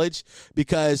to college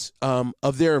because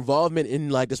of their involvement in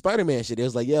like the Spider-Man shit. It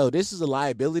was like, yo, this is a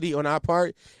liability on our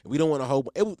part, and we don't want to hold.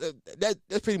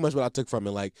 That's pretty much what I took from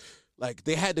it. Like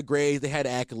they had the grades, they had the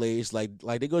accolades.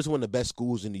 Like they go to one of the best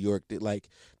schools in New York.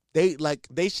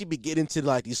 They should be getting to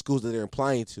like these schools that they're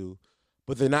applying to,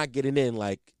 but they're not getting in.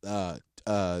 Like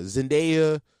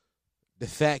Zendaya, the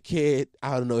fat kid,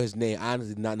 I don't know his name. I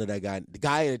honestly do not know that guy. The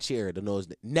guy in the chair, I don't know his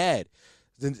name. Ned.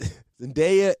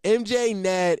 Zendaya, MJ,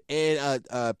 Ned,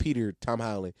 and Peter, Tom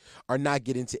Holland, are not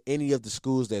getting to any of the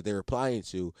schools that they're applying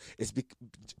to. It's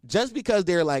just because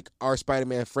they're like our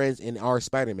Spider-Man friends and our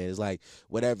Spider-Man is like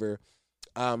whatever.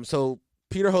 So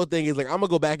Peter's whole thing is like, I'm gonna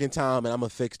go back in time and I'm gonna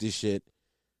fix this shit.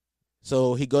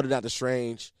 So he go to Doctor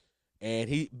Strange, and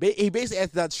he basically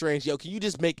asked Doctor Strange, "Yo, can you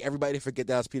just make everybody forget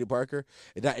that I was Peter Parker?"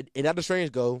 And Doctor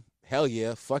Strange go, "Hell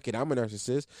yeah, fuck it, I'm a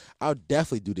narcissist. I'll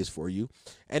definitely do this for you."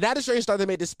 And Doctor Strange started to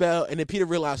make the spell, and then Peter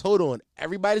realized, hold on,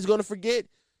 everybody's gonna forget,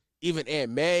 even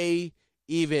Aunt May,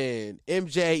 even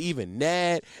MJ, even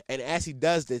Ned. And as he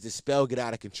does this, the spell get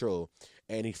out of control,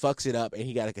 and he fucks it up, and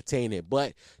he gotta contain it.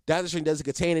 But Doctor Strange doesn't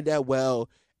contain it that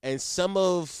well, and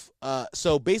so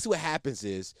basically what happens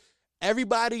is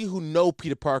everybody who know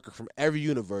Peter Parker from every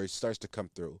universe starts to come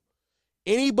through.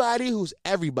 Everybody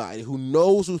who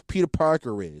knows who Peter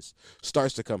Parker is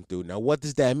starts to come through. Now, what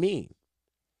does that mean?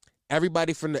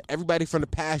 Everybody from the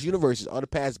past universes, all the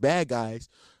past bad guys,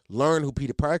 learn who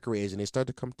Peter Parker is, and they start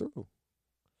to come through.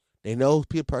 They know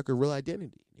Peter Parker's real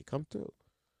identity. They come through.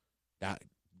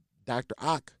 Dr.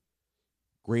 Ock,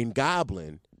 Green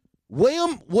Goblin,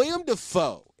 William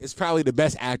Dafoe is probably the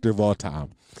best actor of all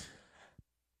time.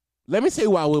 Let me tell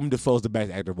you why William Dafoe is the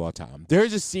best actor of all time.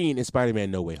 There's a scene in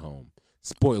Spider-Man No Way Home.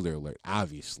 Spoiler alert,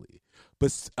 obviously.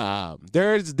 But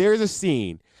there's a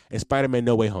scene in Spider-Man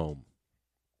No Way Home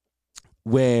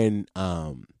when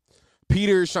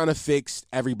Peter's trying to fix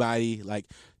everybody. Like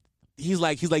he's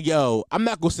like, yo, I'm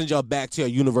not gonna send y'all back to your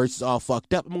universe. It's all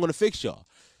fucked up. I'm gonna fix y'all.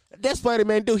 That's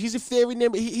Spider-Man do. He's a friendly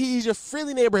neighbor. He's a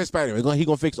friendly neighborhood Spider-Man. He's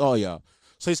gonna fix all y'all.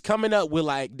 So he's coming up with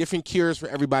like different cures for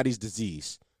everybody's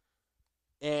disease.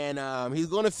 And he's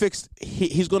gonna fix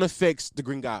the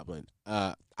Green Goblin,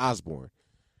 Osborn.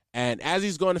 And as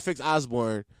he's going to fix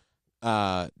Osborn,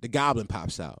 the Goblin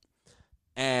pops out,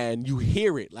 and you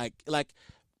hear it like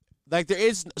there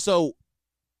is. So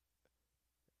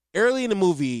early in the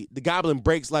movie, the Goblin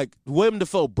breaks, like William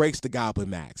Dafoe breaks the Goblin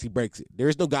mask. He breaks it. There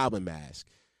is no Goblin mask.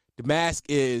 The mask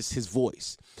is his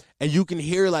voice, and you can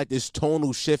hear like this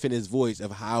tonal shift in his voice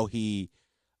of how he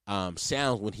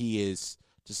sounds when he is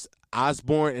just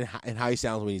Osborn and how he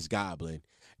sounds when he's Goblin.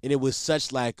 And it was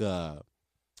such like a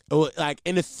like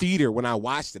in the theater when I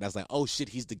watched it, I was like, oh shit,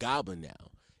 he's the Goblin now.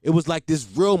 It was like this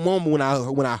real moment when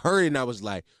I heard it, and I was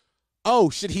like, oh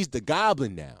shit, he's the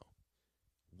Goblin now.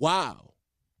 Wow.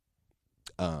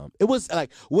 It was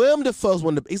like William Dafoe's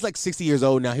he's like 60 years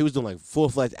old now. He was doing like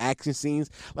full-fledged action scenes.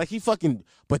 Like he fucking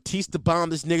Batista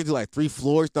bombed this nigga to like 3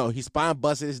 floors. No, he spine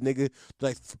busted this nigga to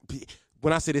like,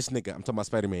 when I say this nigga, I'm talking about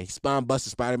Spider-Man. He spine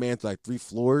busted Spider-Man to like 3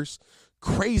 floors.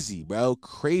 Crazy, bro.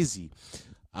 Crazy.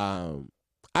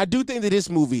 I do think that this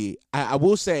movie, I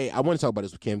will say, I want to talk about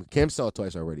this with Cam. Cam saw it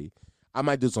twice already. I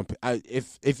might do some.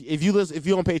 If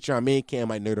you're on Patreon, me and Cam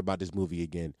might nerd about this movie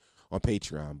again on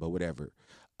Patreon, but whatever.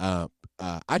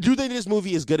 I do think this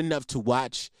movie is good enough to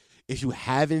watch if you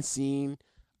haven't seen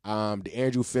the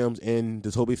Andrew films and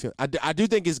the Tobey film. I do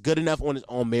think it's good enough on its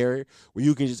own merit where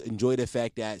you can just enjoy the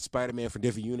fact that Spider-Man from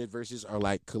different universes are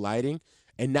like colliding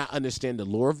and not understand the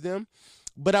lore of them.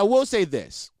 But I will say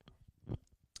this.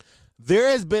 There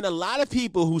has been a lot of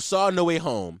people who saw No Way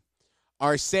Home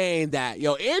are saying that,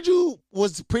 yo, Andrew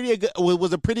was a pretty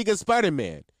good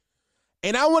Spider-Man.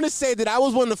 And I want to say that I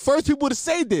was one of the first people to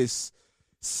say this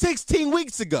 16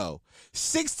 weeks ago.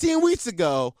 16 weeks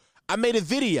ago, I made a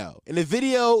video. And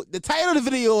the title of the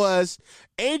video was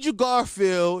Andrew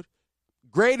Garfield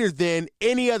greater than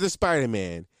any other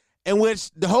Spider-Man. In which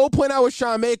the whole point I was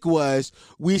trying to make was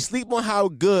we sleep on how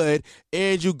good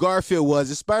Andrew Garfield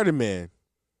was as Spider-Man.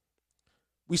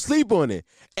 We sleep on it.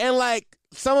 And like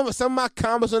some of my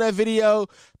comments on that video,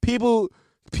 people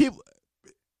were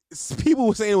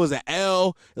saying it was an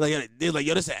L. Like they're like,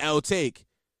 yo, this is an L take.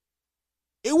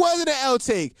 It wasn't an L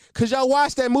take, because y'all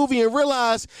watched that movie and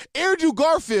realized Andrew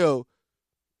Garfield,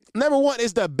 number one,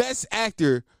 is the best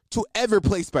actor to ever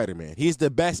play Spider-Man. He's the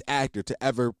best actor to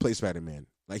ever play Spider-Man.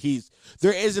 Like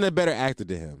there isn't a better actor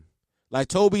than him. Like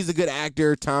Tobey's a good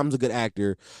actor, Tom's a good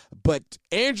actor, but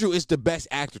Andrew is the best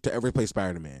actor to ever play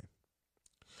Spider-Man.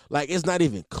 Like it's not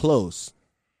even close.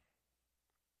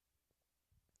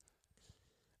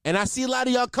 And I see a lot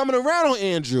of y'all coming around on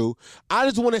Andrew. I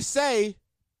just want to say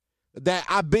that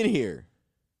I've been here.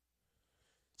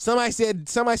 Somebody said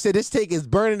this take is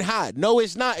burning hot. No,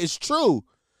 it's not. It's true.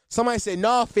 Somebody said,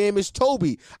 nah, fam, it's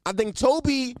Tobey. I think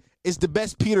Tobey is the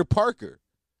best Peter Parker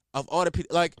of all the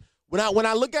people. Like when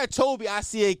I look at Tobey, I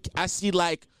see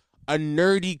like a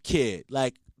nerdy kid.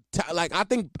 Like I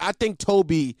think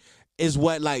Tobey is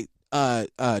what like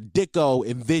Dicko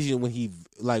envisioned when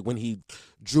he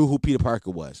drew who Peter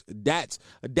Parker was. That's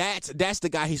the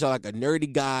guy he saw, like a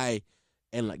nerdy guy,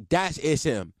 and like it's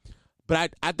him.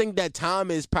 But I think that Tom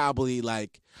is probably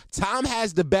like Tom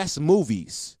has the best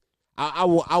movies. I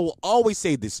will always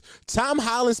say this. Tom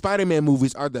Holland Spider-Man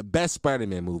movies are the best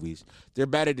Spider-Man movies. They're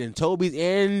better than Tobey's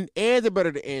and they're better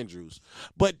than Andrew's.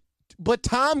 But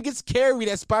Tom gets carried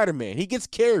as Spider-Man. He gets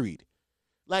carried.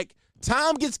 Like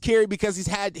Tom gets carried because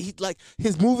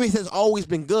his movies has always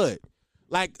been good.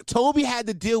 Like Tobey had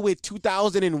to deal with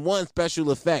 2001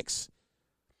 special effects.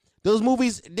 Those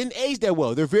movies didn't age that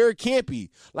well. They're very campy.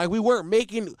 Like we weren't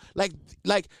making like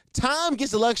Tom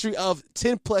gets the luxury of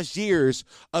 10 plus years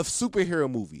of superhero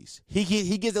movies. He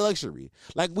gets the luxury.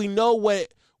 Like we know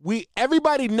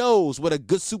everybody knows what a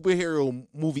good superhero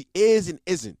movie is and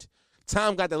isn't.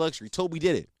 Tom got the luxury. Tobey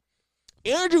did it.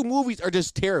 Andrew movies are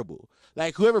just terrible.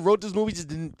 Like whoever wrote those movies just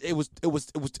didn't. It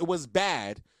was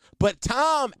bad. But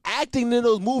Tom acting in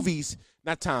those movies,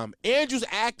 not Tom. Andrew's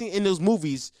acting in those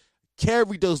movies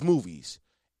carried those movies.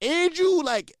 Andrew,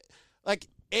 like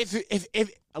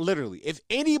if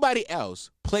anybody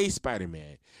else plays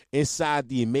Spider-Man inside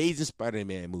the Amazing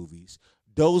Spider-Man movies,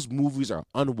 those movies are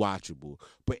unwatchable.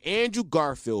 But Andrew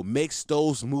Garfield makes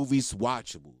those movies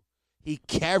watchable. He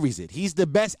carries it. He's the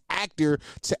best actor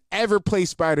to ever play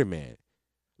Spider-Man.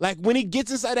 Like, when he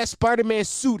gets inside that Spider-Man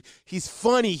suit, he's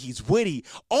funny, he's witty.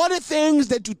 All the things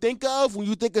that you think of when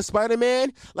you think of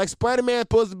Spider-Man, like Spider-Man is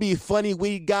supposed to be a funny,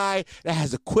 witty guy that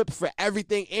has a quip for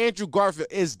everything. Andrew Garfield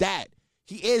is that.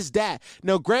 He is that.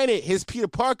 Now, granted, his Peter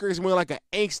Parker is more like an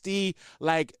angsty,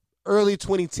 like, early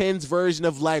 2010s version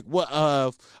of like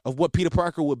what Peter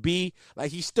Parker would be. Like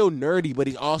he's still nerdy, but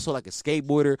he's also like a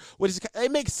skateboarder, which is,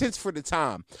 it makes sense for the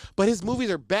time. But his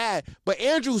movies are bad. But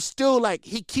Andrew's still like,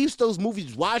 he keeps those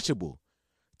movies watchable.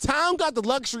 Tom got the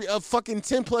luxury of fucking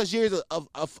 10 plus years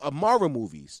of Marvel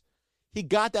movies. He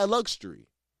got that luxury.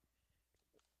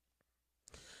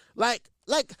 Like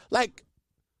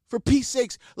for Pete's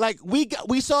sakes, like we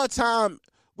saw Tom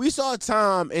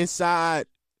inside.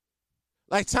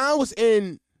 Like Tom was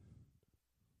in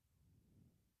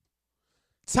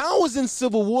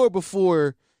Civil War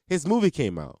before his movie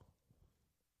came out.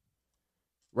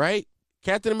 Right?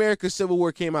 Captain America Civil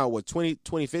War came out,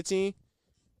 2015?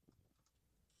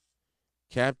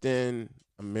 Captain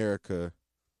America.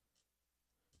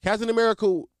 Captain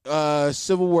America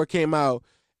Civil War came out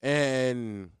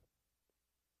in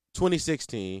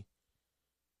 2016.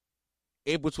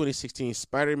 April 2016.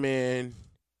 Spider-Man.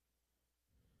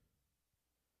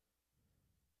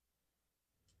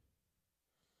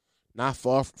 Not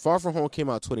Far From Home came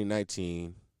out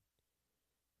 2019.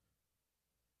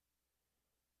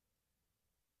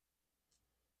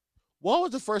 What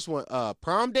was the first one?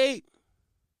 Prom Date?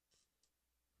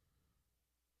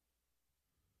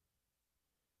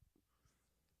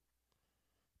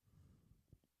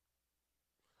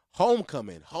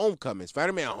 Homecoming.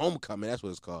 Spider-Man Homecoming. That's what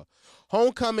it's called.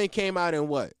 Homecoming came out in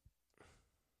what?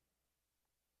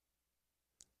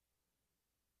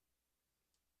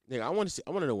 Nigga, I want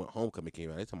to know when Homecoming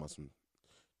came out. They talking about some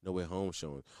No Way Home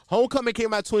showing. Homecoming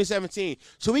came out 2017.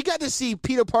 So we got to see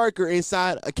Peter Parker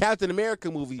inside a Captain America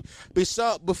movie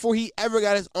before he ever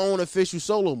got his own official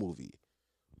solo movie.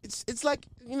 It's like,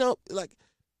 you know, like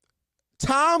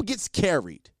Tom gets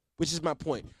carried, which is my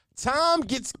point. Tom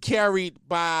gets carried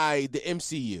by the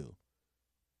MCU.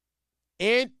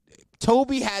 And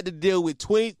Toby had to deal with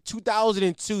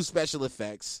 2002 special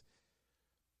effects.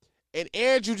 And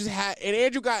Andrew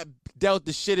got dealt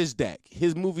the shittest deck.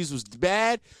 His movies was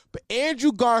bad, but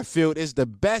Andrew Garfield is the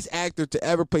best actor to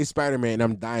ever play Spider-Man, and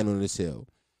I'm dying on this hill.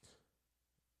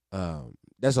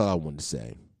 That's all I wanted to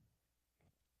say.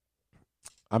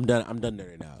 I'm done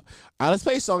there now. All right, let's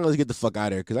play a song. Let's get the fuck out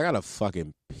of here because I got to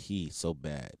fucking pee so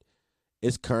bad.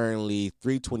 It's currently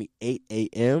 3:28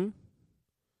 a.m.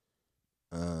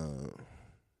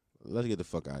 Let's get the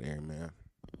fuck out of here, man.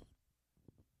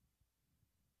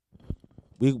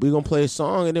 We gonna play a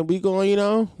song and then we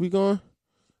gonna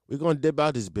dip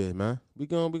out this bit, man. We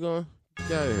gonna get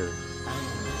out of here.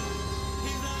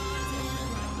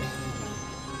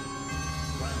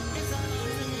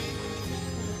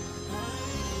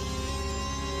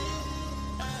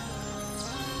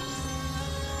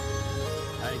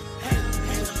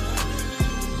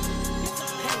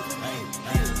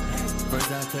 First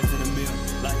I touch in the mill,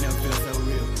 like never feel so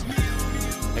real.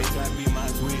 H.I.B. my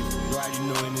twin, you already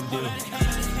knowing the deal.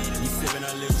 You sippin'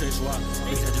 on lip fresh walk,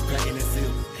 bitch I just crackin' the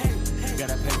seal.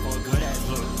 Gotta pay for a good ass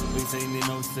look, bitch ain't need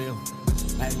no sale.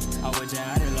 Hey, I was just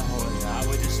out in La Jolla, I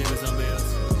was just shitting some bells.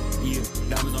 Yeah,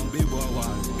 diamonds on big boy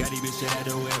wall, got these bitch shit at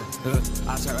the well.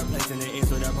 I start replacing the X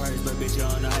with a purse, but bitch you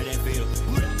don't know how that feel.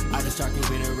 I just start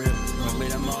keeping it real, but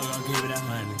I'm all gonna keep it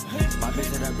 100. My bitch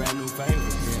had a brand new favorite,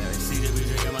 yeah, see the bitch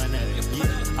drinking my nut.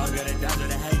 Yeah, I got a dodge of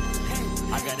the hate,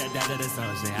 I got that dodge of the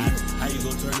sunshine. How you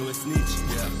gon' turn to a snitch?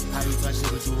 Yeah, how you talk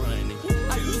shit but you running?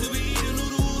 I used to be eating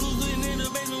noodles living in the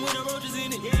basement with the roaches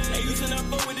in it. They used to not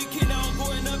fuck with the kid, now I'm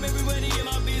pouring up everybody in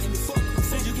my business.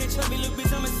 Said you can't trust me, little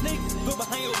bitch, I'm a snake. Go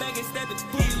behind your back and stab it.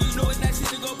 Yeah, you know it's not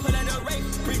shit to go pull out the rape.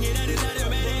 Bring it out, it's not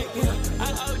a bad egg. Yeah,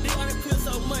 I OD on the pill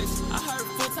so much. I heard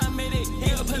full-time medic.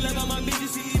 He gon' pull up on my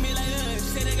bitches, she eat me like lunch.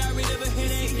 Said I got rid of a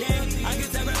headache, yeah. I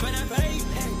get that rap when I pay.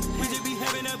 We just be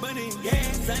having a bunny, yeah.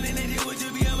 Signing that deal would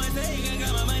just be on my take. I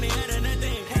got my money out of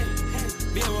nothing.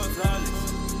 Being more flawless.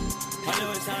 I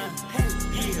know it's time.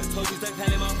 Yeah, told you stop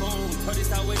calling my phone. Told you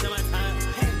stop wasting my time.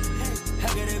 I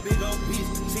got a big old piece,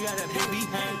 she got a big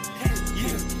behind.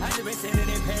 Yeah, I just been sending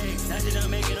in pegs, I just don't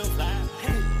make it no fly.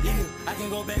 Yeah, I can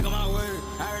go back on my word,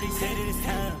 I already said it, it's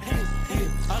time.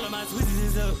 Yeah, all of my twists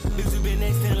is up, bitch, you been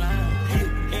next in line.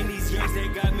 Yeah, and these drinks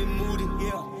that got me moody.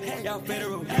 Yeah, y'all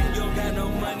federal, you don't got no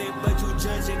money, but you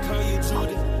judge and call you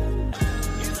Judy.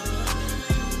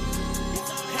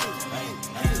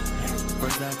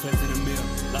 First I touch in the mill,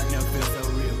 like never feel so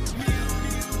real.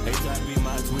 H.I.B.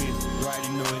 my twin, you already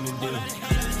knowing the deal.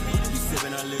 You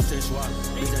sippin' on lip fresh walk,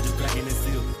 bitch I just crackin' the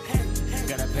seal.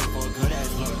 Gotta pay for a good ass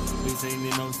look, bitch ain't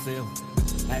need no sale.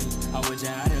 Hey, I was just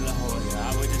out in La Jolla,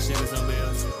 I was just shitting some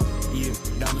bells. Yeah,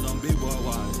 diamonds on big boy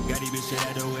wall, got these bitch shit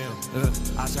at the well.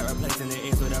 I start replacing the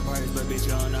X with a purse, but bitch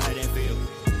you don't know how that feel.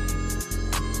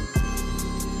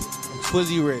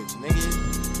 Twizzy Rich, nigga.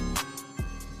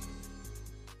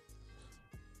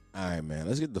 All right, man.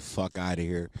 Let's get the fuck out of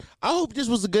here. I hope this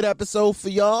was a good episode for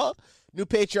y'all. New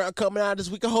Patreon coming out this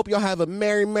week. I hope y'all have a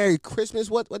Merry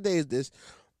Christmas. What day is this?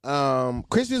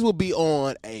 Christmas will be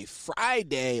on a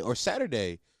Friday or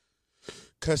Saturday.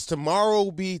 Because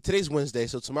today's Wednesday,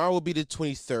 so tomorrow will be the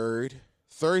 23rd.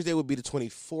 Thursday will be the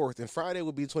 24th, and Friday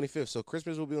will be the 25th. So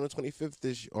Christmas will be on the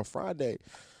 25th on Friday.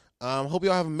 Hope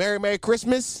y'all have a Merry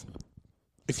Christmas.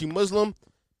 If you Muslim,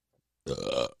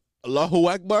 Allahu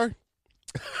Akbar.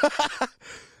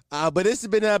 But this has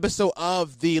been an episode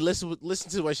of the Listen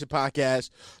to Why You Shit podcast,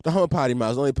 the Home Potty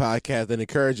Miles, the only podcast that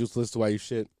encourages you to listen to why you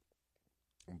shit.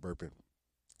 I'm burping.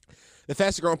 the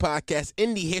fastest growing podcast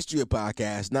in the history of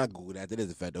podcasts. Not Google that. That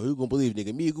is a fact, though. Who gonna believe,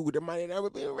 nigga? Me, Google, their money, never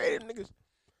been rated, niggas.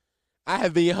 I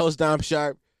have been your host, Dom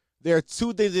Sharp. There are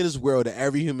two things in this world that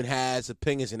every human has,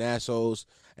 opinions and assholes,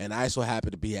 and I so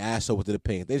happen to be an asshole with an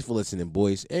opinion. Thanks for listening,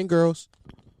 boys and girls.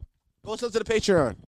 Go sub to the Patreon.